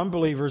believers and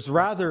unbelievers.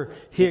 Rather,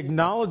 he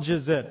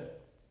acknowledges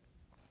it.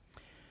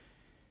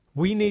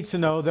 We need to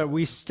know that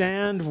we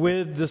stand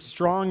with the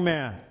strong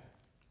man,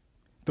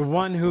 the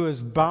one who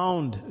has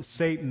bound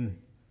Satan.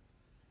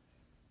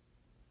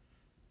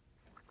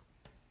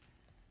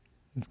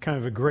 It's kind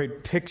of a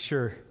great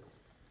picture.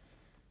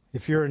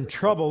 If you're in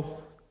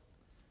trouble,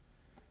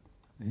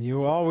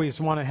 you always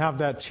want to have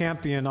that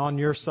champion on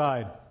your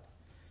side.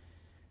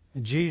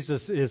 And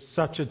Jesus is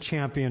such a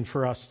champion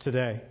for us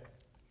today.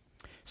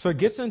 So it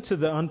gets into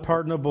the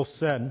unpardonable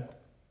sin.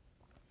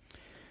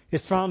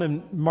 It's found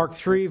in Mark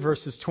 3,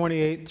 verses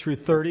 28 through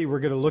 30. We're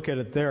going to look at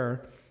it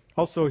there.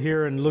 Also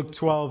here in Luke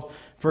 12,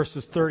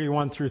 verses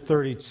 31 through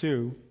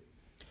 32.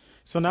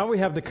 So now we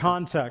have the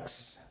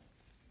context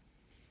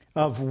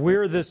of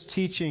where this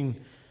teaching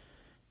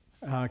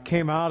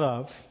came out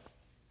of.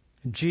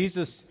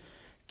 Jesus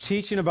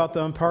teaching about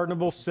the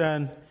unpardonable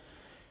sin,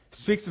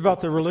 speaks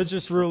about the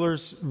religious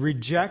rulers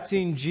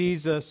rejecting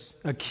Jesus,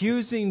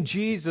 accusing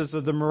Jesus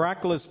of the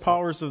miraculous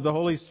powers of the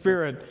Holy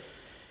Spirit,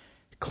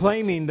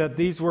 claiming that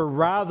these were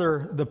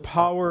rather the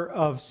power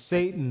of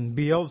Satan,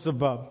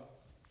 Beelzebub.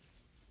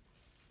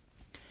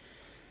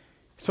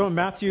 So in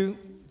Matthew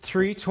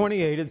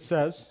 3:28 it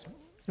says,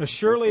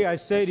 surely I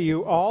say to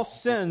you, all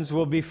sins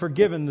will be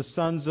forgiven the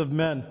sons of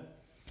men,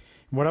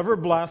 whatever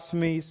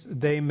blasphemies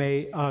they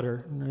may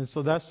utter. And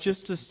so that's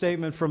just a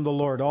statement from the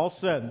Lord, all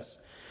sins.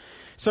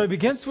 So it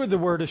begins with the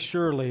word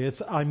surely.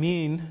 It's I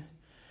mean,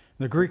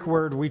 the Greek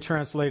word we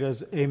translate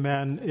as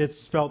amen. It's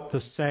spelt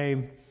the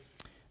same,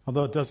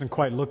 although it doesn't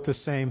quite look the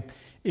same.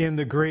 In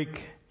the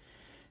Greek,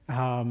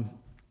 it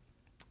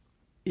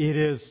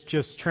is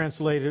just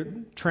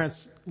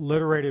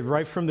transliterated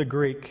right from the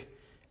Greek,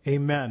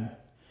 amen.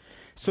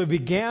 So it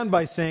began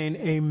by saying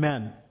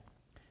amen.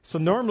 So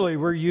normally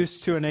we're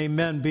used to an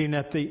amen being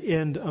at the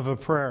end of a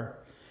prayer.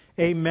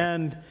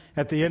 Amen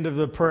at the end of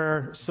the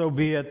prayer, so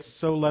be it,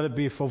 so let it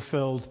be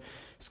fulfilled.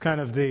 It's kind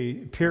of the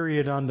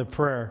period on the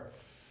prayer.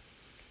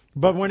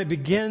 But when it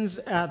begins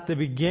at the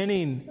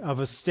beginning of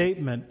a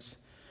statement,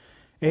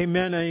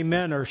 amen,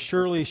 amen, or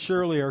surely,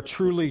 surely, or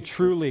truly,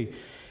 truly,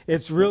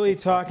 it's really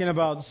talking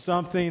about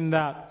something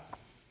that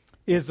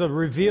is a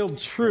revealed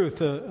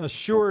truth, a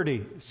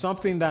surety,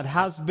 something that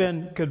has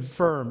been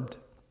confirmed.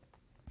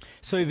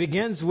 So he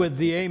begins with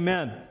the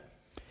amen.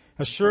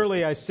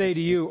 Surely I say to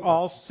you,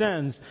 all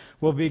sins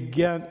will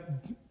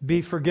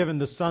be forgiven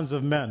the sons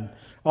of men.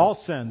 All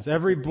sins,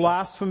 every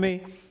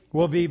blasphemy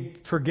will be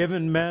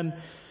forgiven men.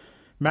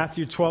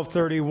 Matthew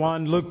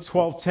 12:31, Luke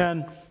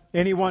 12:10.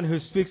 Anyone who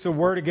speaks a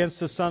word against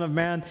the Son of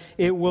Man,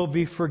 it will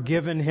be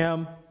forgiven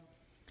him.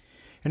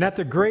 And at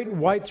the great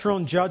white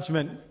throne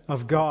judgment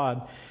of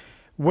God,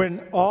 when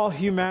all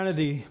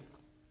humanity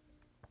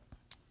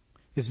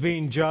is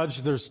being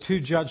judged, there's two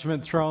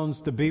judgment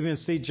thrones, the Bema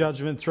Seat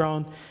judgment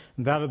throne,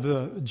 and that of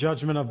the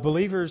judgment of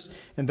believers,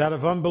 and that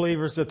of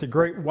unbelievers at the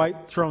great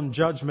white throne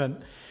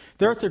judgment.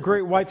 There at the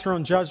great white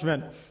throne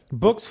judgment,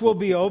 books will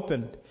be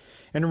opened.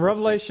 And in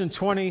Revelation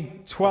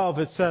 20:12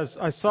 it says,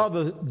 I saw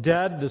the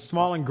dead, the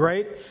small and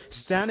great,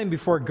 standing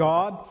before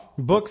God.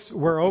 Books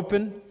were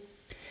opened,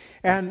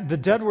 and the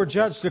dead were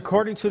judged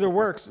according to their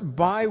works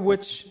by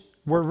which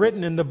were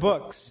written in the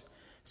books.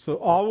 So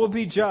all will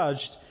be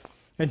judged.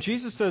 And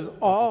Jesus says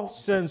all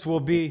sins will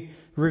be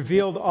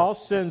revealed, all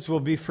sins will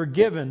be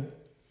forgiven.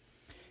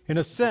 In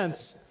a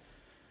sense,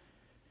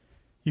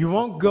 you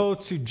won't go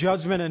to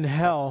judgment in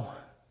hell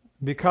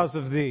because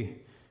of the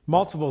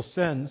multiple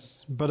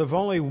sins, but if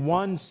only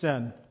one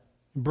sin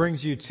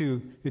brings you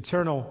to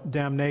eternal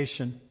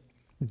damnation.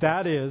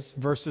 That is,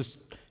 verses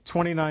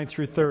 29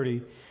 through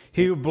 30.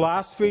 He who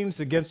blasphemes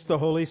against the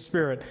Holy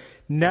Spirit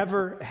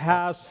never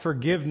has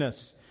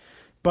forgiveness,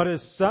 but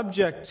is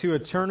subject to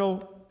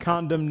eternal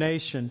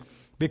condemnation,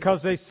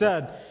 because they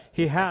said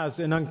he has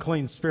an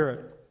unclean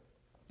spirit.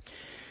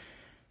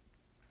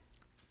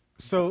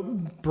 So,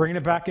 bringing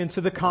it back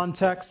into the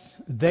context,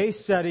 they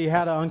said he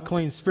had an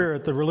unclean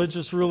spirit. The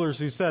religious rulers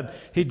who said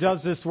he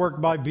does this work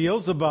by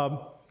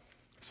Beelzebub.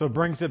 So it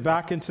brings it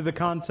back into the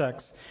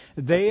context.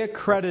 They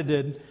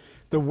accredited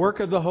the work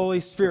of the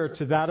Holy Spirit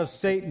to that of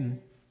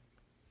Satan.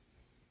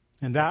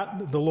 And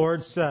that, the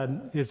Lord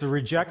said, is a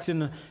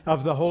rejection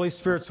of the Holy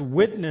Spirit's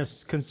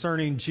witness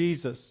concerning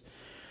Jesus.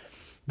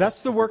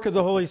 That's the work of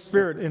the Holy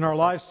Spirit in our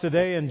lives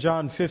today. In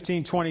John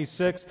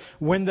 15:26,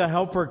 when the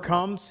Helper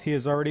comes, He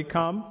has already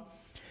come.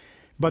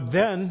 But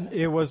then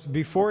it was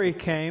before He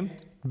came,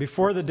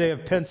 before the day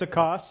of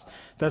Pentecost,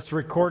 that's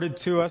recorded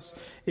to us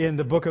in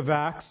the book of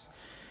Acts.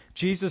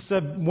 Jesus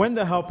said, when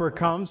the Helper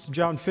comes,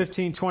 John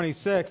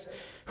 15:26,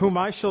 whom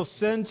I shall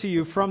send to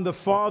you from the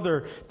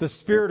Father, the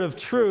Spirit of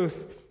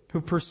truth, who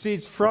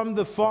proceeds from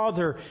the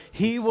Father,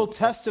 He will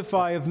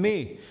testify of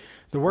me.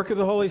 The work of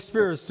the Holy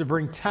Spirit is to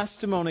bring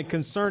testimony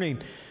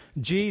concerning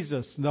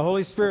Jesus. The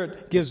Holy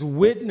Spirit gives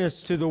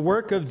witness to the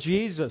work of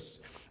Jesus.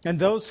 And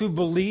those who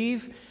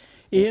believe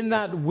in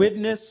that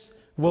witness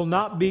will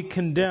not be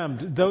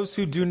condemned. Those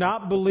who do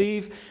not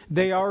believe,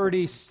 they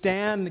already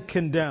stand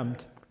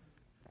condemned.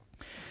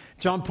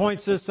 John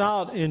points this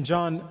out in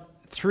John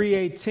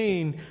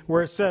 3:18,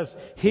 where it says,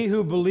 he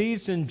who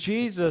believes in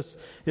Jesus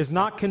is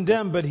not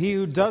condemned, but he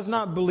who does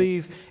not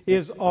believe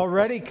is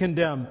already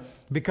condemned,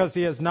 because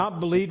he has not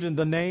believed in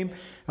the name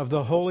of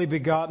the only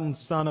begotten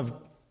Son of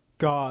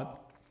God.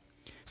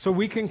 So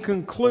we can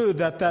conclude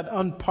that that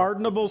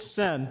unpardonable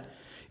sin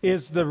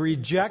is the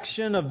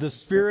rejection of the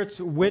Spirit's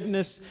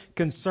witness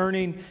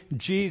concerning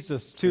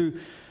Jesus,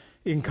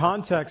 in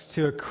context,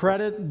 to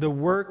accredit the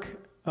work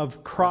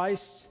of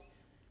Christ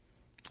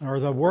or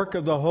the work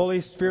of the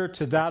Holy Spirit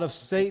to that of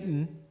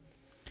Satan.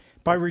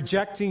 By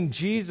rejecting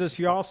Jesus,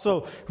 you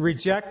also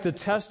reject the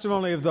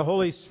testimony of the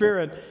Holy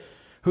Spirit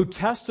who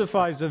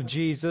testifies of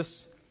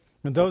Jesus.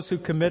 And those who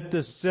commit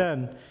this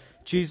sin,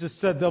 Jesus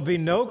said there'll be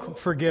no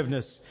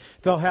forgiveness.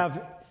 They'll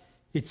have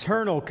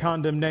eternal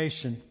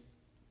condemnation.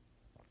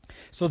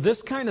 So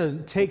this kind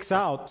of takes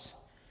out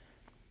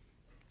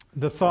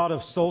the thought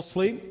of soul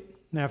sleep.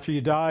 After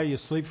you die, you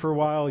sleep for a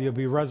while, you'll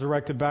be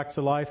resurrected back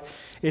to life.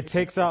 It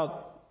takes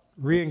out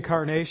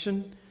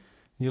reincarnation.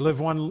 You live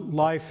one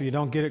life, you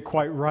don't get it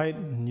quite right,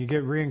 and you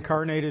get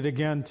reincarnated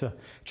again to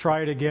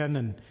try it again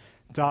and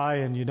die,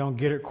 and you don't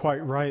get it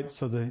quite right.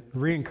 So the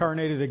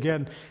reincarnated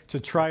again to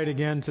try it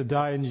again, to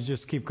die, and you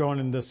just keep going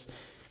in this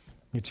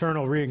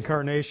eternal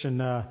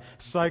reincarnation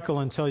cycle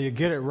until you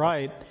get it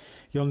right.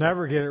 You'll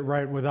never get it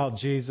right without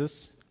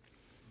Jesus.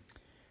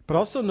 But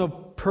also no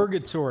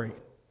purgatory.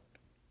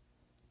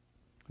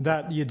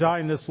 That you die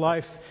in this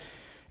life,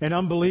 an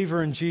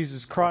unbeliever in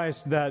Jesus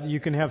Christ, that you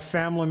can have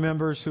family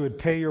members who would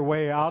pay your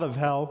way out of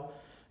hell,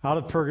 out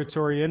of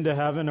purgatory into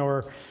heaven,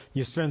 or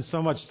you spend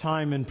so much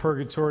time in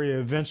purgatory you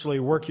eventually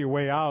work your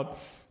way out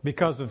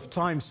because of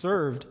time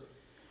served.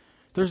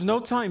 There's no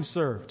time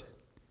served.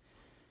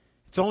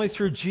 It's only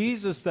through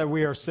Jesus that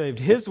we are saved.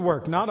 His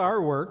work, not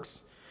our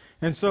works.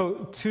 And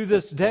so to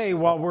this day,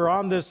 while we're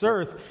on this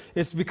earth,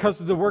 it's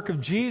because of the work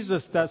of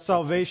Jesus that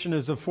salvation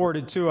is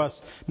afforded to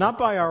us. Not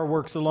by our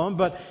works alone,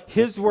 but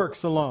His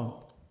works alone.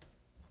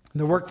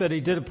 The work that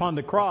He did upon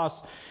the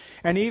cross.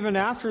 And even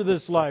after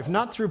this life,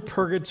 not through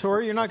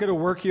purgatory. You're not going to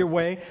work your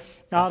way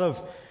out of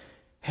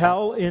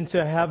hell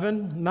into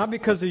heaven. Not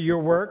because of your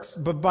works,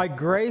 but by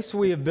grace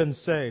we have been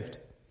saved.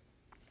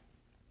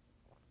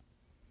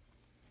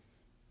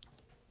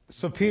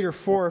 So Peter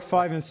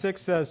 4:5-6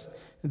 says,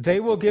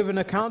 they will give an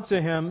account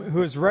to Him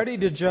who is ready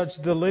to judge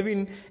the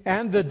living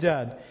and the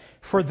dead.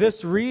 For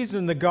this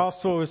reason the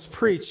gospel was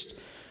preached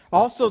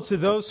also to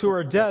those who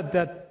are dead,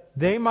 that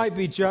they might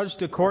be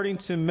judged according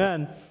to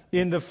men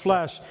in the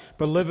flesh,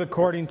 but live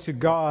according to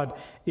God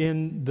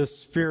in the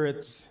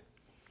Spirit.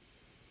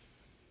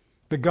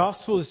 The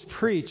gospel is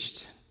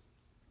preached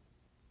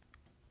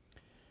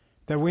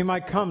that we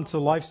might come to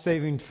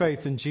life-saving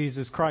faith in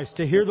Jesus Christ,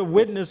 to hear the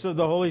witness of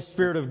the Holy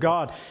Spirit of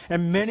God.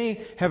 And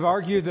many have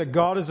argued that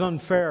God is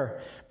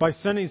unfair by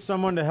sending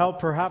someone to hell,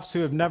 perhaps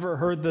who have never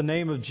heard the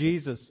name of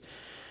Jesus.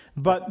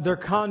 But their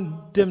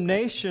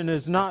condemnation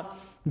is not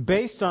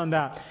based on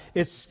that.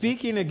 It's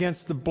speaking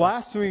against the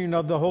blasphemy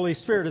of the Holy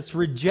Spirit. It's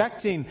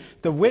rejecting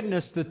the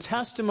witness, the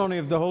testimony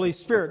of the Holy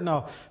Spirit.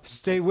 Now,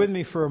 stay with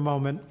me for a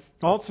moment.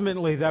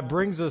 Ultimately, that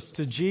brings us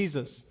to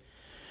Jesus.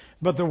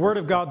 But the Word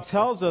of God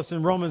tells us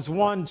in Romans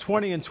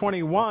 1:20 and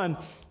 21,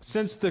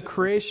 since the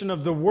creation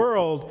of the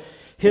world,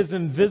 His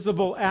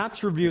invisible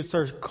attributes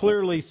are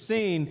clearly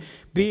seen,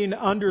 being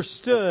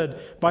understood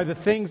by the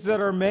things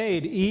that are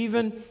made,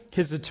 even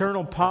His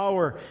eternal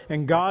power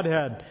and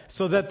Godhead,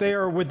 so that they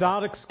are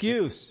without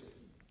excuse.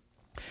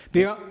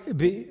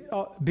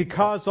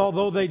 Because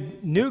although they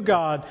knew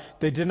God,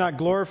 they did not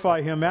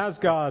glorify Him as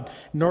God,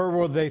 nor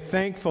were they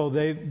thankful.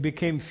 They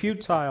became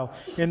futile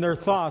in their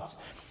thoughts,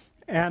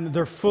 and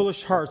their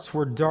foolish hearts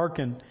were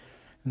darkened.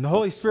 And the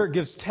Holy Spirit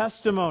gives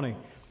testimony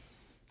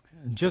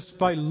just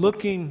by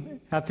looking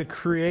at the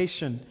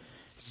creation.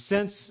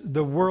 Since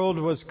the world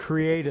was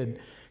created,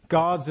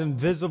 God's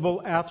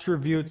invisible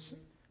attributes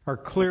are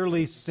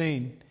clearly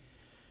seen.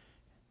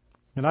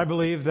 And I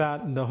believe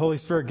that the Holy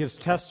Spirit gives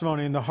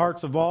testimony in the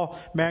hearts of all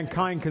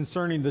mankind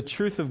concerning the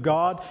truth of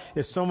God.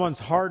 If someone's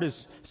heart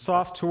is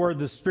soft toward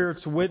the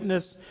Spirit's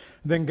witness,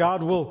 then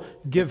God will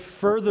give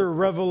further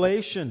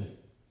revelation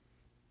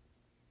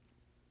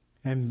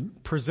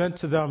and present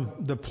to them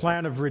the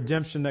plan of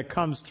redemption that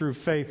comes through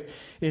faith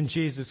in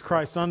Jesus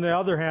Christ. On the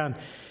other hand,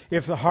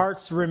 if the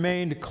hearts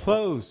remained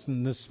closed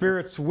and the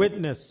Spirit's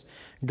witness,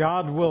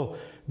 God will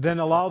then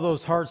allow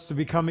those hearts to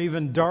become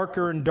even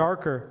darker and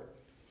darker.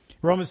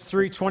 Romans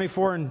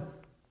 3:24 and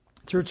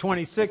through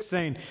 26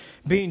 saying,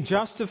 being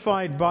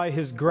justified by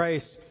His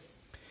grace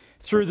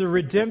through the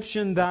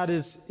redemption that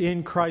is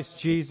in Christ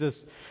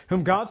Jesus,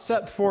 whom God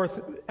set forth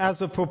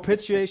as a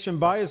propitiation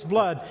by His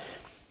blood,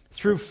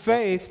 through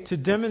faith to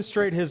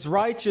demonstrate His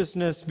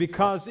righteousness,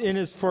 because in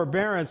His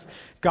forbearance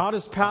God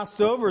has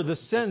passed over the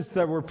sins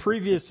that were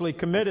previously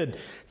committed,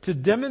 to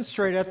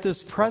demonstrate at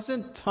this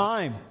present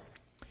time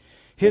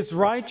His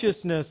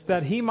righteousness,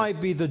 that He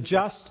might be the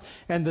just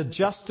and the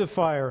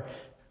justifier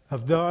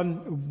of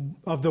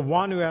the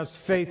one who has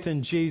faith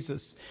in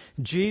Jesus.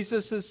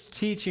 Jesus'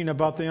 teaching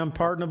about the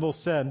unpardonable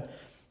sin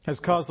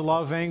has caused a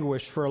lot of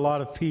anguish for a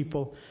lot of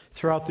people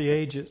throughout the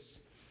ages.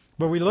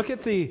 But we look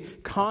at the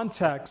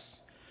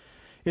context.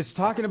 It's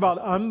talking about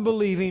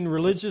unbelieving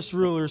religious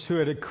rulers who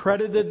had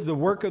accredited the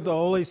work of the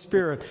Holy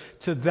Spirit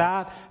to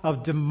that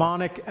of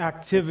demonic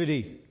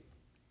activity.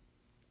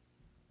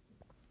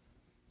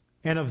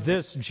 And of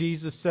this,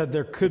 Jesus said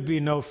there could be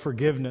no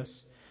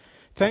forgiveness.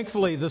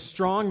 Thankfully, the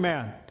strong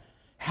man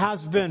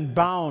has been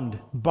bound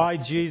by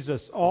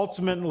Jesus,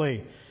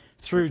 ultimately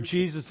through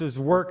Jesus'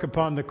 work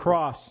upon the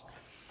cross.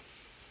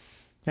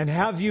 And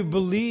have you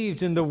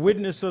believed in the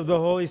witness of the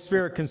Holy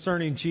Spirit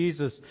concerning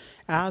Jesus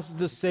as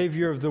the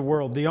Savior of the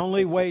world? The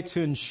only way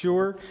to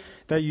ensure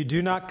that you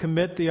do not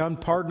commit the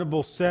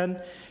unpardonable sin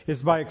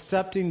is by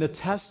accepting the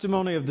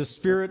testimony of the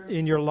Spirit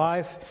in your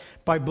life,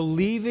 by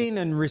believing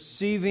and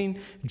receiving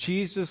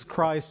Jesus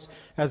Christ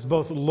as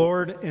both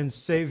Lord and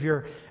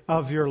Savior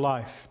of your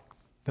life.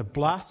 The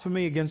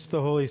blasphemy against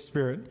the Holy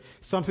Spirit,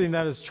 something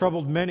that has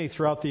troubled many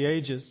throughout the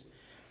ages.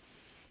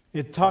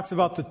 It talks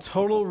about the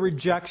total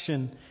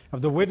rejection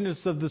of the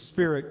witness of the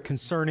Spirit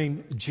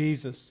concerning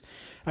Jesus,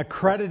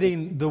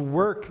 accrediting the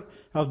work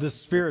of the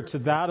Spirit to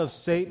that of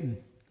Satan.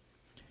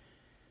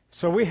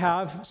 So we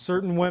have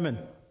certain women.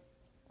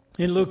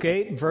 In Luke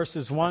 8,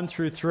 verses 1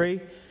 through 3,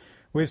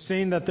 we've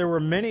seen that there were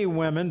many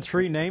women,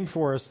 3 named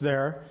for us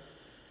there: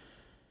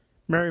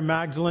 Mary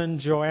Magdalene,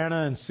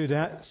 Joanna, and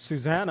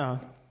Susanna.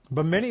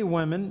 But many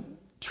women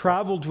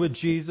traveled with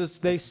Jesus.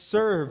 They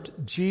served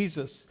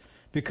Jesus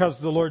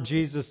because the Lord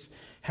Jesus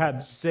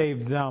had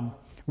saved them.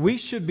 We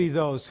should be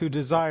those who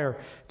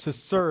desire to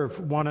serve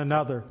one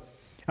another.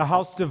 A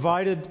house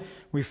divided,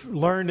 we've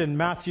learned in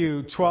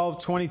Matthew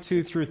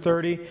 12:22 through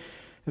 30,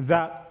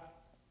 that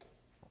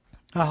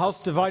a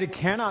house divided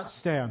cannot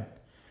stand.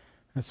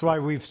 That's why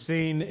we've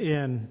seen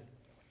in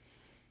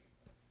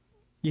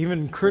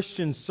even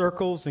Christian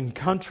circles, in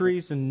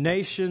countries and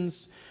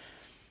nations,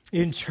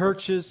 in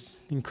churches,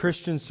 in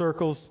Christian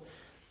circles,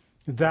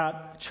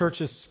 that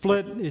churches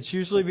split. It's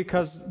usually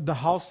because the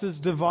house is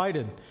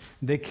divided.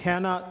 They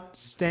cannot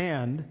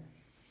stand.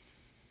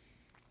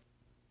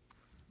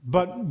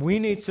 But we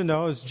need to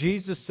know, as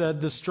Jesus said,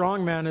 the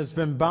strong man has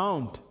been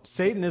bound.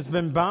 Satan has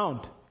been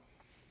bound.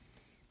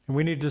 And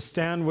we need to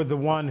stand with the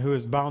one who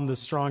has bound the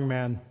strong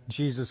man,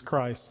 Jesus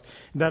Christ.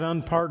 That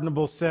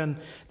unpardonable sin,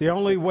 the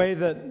only way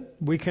that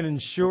we can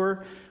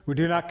ensure we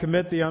do not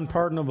commit the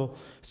unpardonable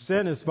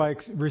sin is by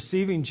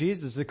receiving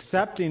Jesus,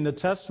 accepting the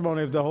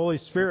testimony of the Holy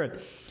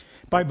Spirit,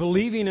 by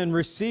believing and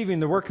receiving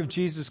the work of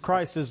Jesus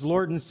Christ as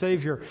Lord and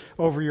Savior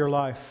over your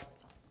life.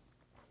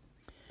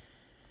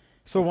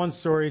 So one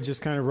story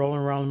just kind of rolling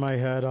around in my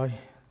head. I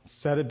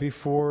said it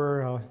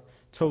before. I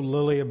told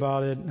Lily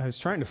about it. I was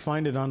trying to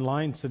find it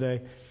online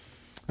today.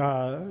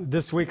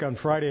 This week on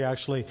Friday,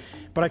 actually.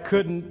 But I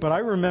couldn't. But I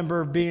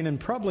remember being in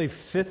probably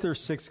 5th or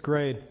 6th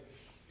grade.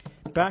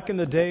 Back in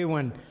the day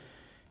when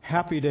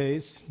Happy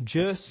Days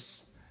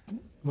just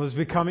was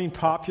becoming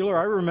popular.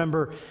 I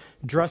remember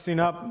dressing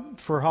up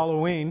for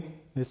Halloween.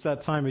 It's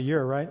that time of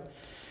year, right?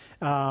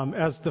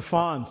 As the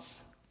Fonz.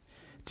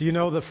 Do you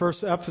know the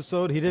first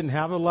episode, he didn't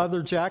have a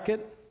leather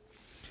jacket?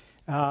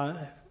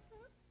 That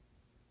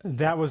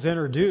was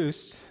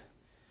introduced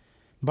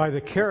by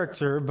the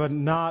character, but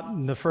not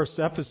in the first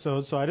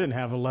episode. So I didn't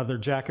have a leather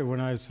jacket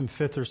when I was in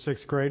 5th or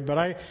 6th grade, but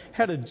I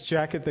had a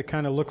jacket that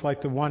kind of looked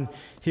like the one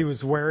he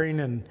was wearing.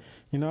 And,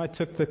 I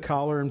took the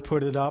collar and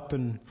put it up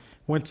and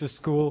went to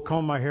school,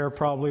 combed my hair,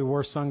 probably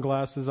wore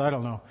sunglasses. I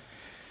don't know.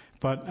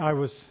 But I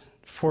was,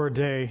 for a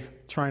day,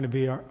 trying to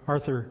be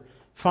Arthur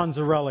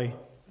Fonzarelli.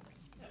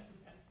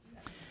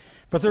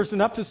 But there's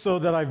an episode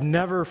that I've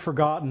never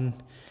forgotten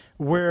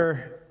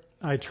where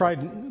I tried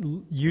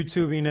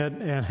YouTubing it,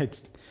 and I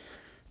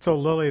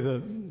told Lily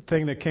the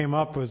thing that came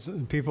up was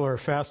people are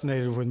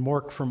fascinated with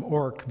Mork from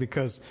Ork,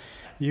 because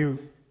you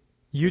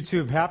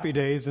YouTube Happy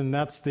Days, and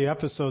that's the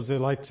episodes they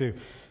like to,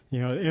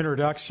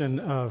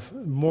 introduction of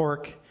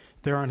Mork.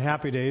 They're on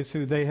Happy Days,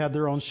 who they had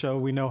their own show.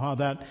 We know how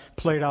that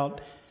played out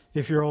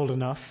if you're old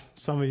enough.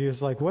 Some of you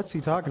is like, what's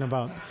he talking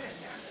about?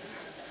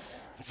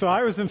 So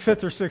I was in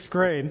 5th or 6th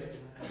grade.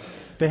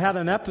 They had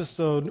an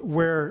episode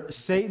where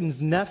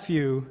Satan's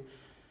nephew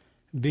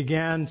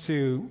began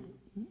to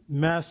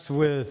mess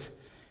with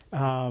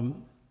What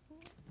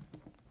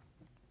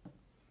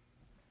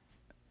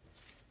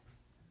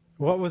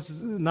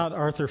was, not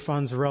Arthur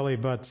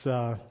Fonzarelli, but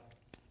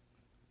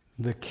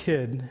the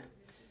kid,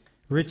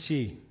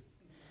 Richie.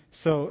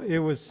 So it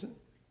was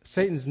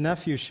Satan's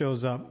nephew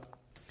shows up,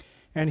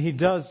 and he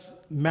does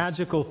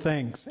magical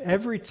things.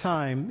 Every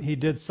time he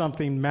did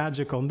something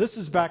magical, and this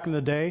is back in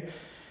the day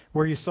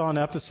where you saw an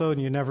episode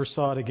and you never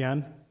saw it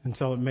again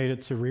until it made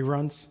it to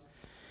reruns.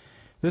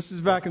 This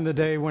is back in the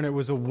day when it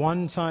was a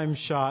one-time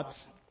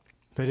shot.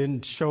 They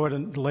didn't show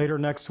it later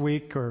next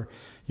week, or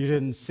you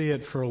didn't see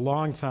it for a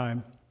long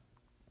time.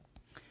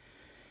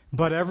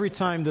 But every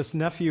time this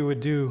nephew would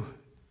do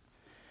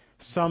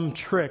some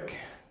trick,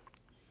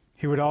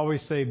 he would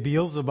always say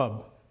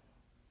Beelzebub.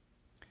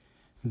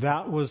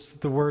 That was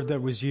the word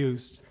that was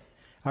used.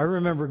 I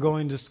remember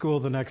going to school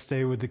the next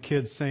day with the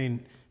kids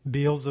saying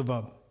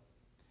Beelzebub,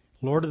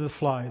 Lord of the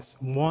Flies.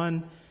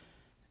 One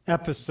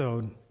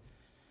episode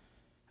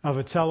of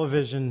a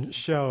television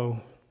show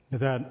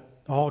that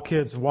all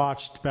kids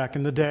watched back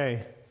in the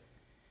day.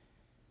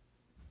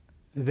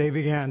 They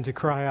began to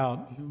cry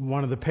out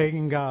one of the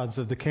pagan gods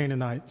of the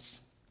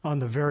Canaanites on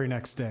the very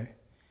next day.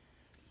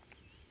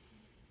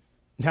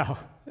 Now,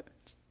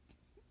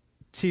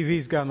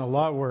 TV's gotten a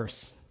lot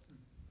worse.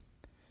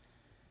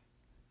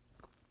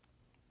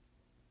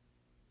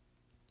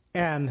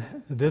 And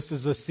this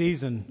is a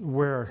season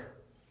where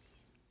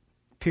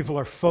people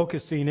are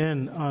focusing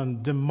in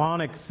on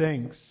demonic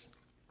things,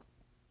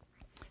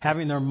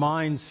 having their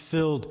minds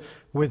filled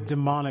with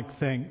demonic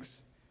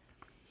things.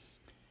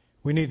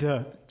 We need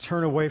to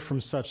turn away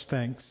from such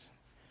things.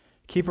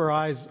 Keep our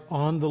eyes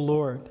on the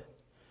Lord.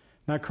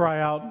 Not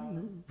cry out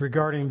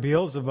regarding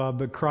Beelzebub,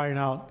 but crying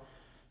out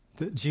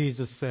that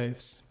Jesus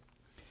saves.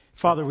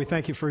 Father, we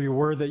thank you for your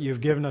word that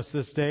you've given us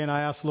this day. And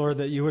I ask, Lord,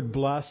 that you would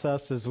bless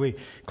us as we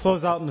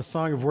close out in the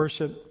song of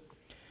worship.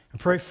 I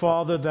pray,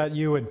 Father, that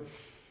you would,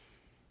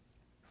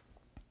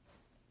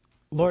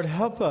 Lord,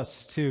 help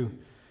us to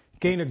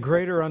gain a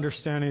greater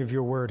understanding of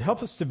your word.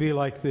 Help us to be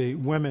like the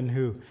women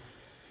who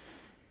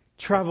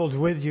traveled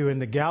with you in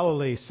the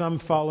Galilee, some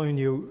following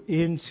you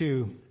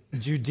into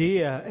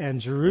Judea and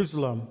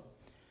Jerusalem,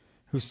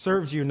 who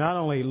served you not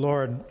only,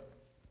 Lord,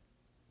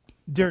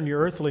 during your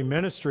earthly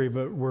ministry,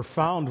 but were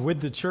found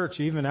with the church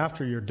even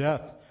after your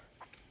death,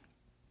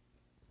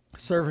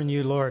 serving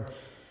you, Lord,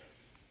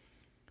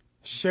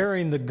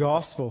 sharing the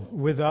gospel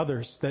with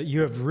others that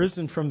you have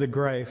risen from the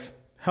grave.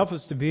 Help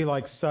us to be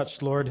like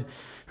such, Lord,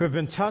 who have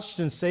been touched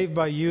and saved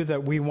by you,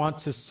 that we want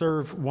to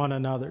serve one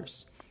another.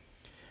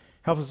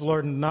 Help us,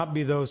 Lord, not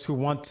be those who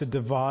want to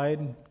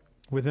divide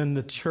within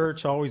the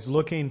church, always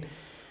looking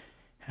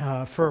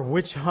for a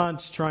witch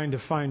hunt, trying to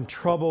find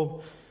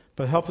trouble.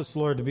 But help us,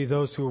 Lord, to be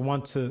those who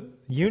want to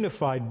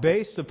unify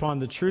based upon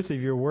the truth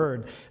of your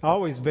word,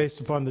 always based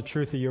upon the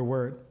truth of your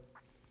word.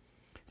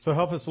 So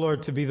help us,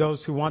 Lord, to be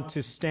those who want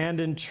to stand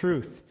in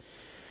truth.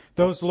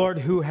 Those, Lord,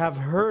 who have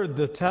heard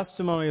the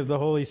testimony of the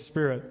Holy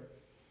Spirit,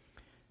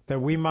 that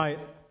we might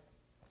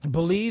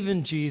believe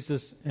in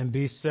Jesus and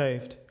be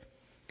saved.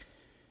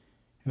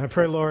 And I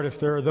pray, Lord, if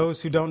there are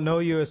those who don't know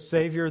you as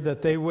Savior,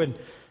 that they would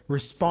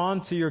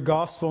respond to your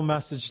gospel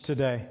message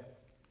today.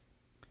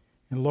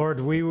 And Lord,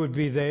 we would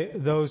be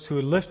those who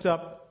would lift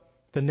up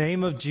the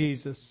name of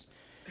Jesus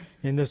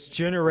in this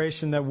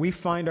generation that we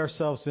find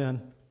ourselves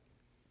in.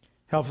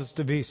 Help us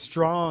to be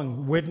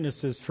strong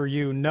witnesses for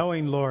you,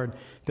 knowing, Lord,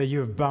 that you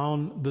have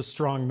bound the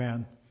strong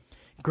man.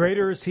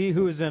 Greater is he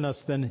who is in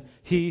us than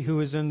he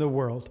who is in the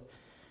world.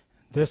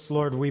 This,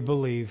 Lord, we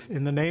believe.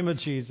 In the name of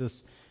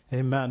Jesus,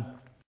 amen.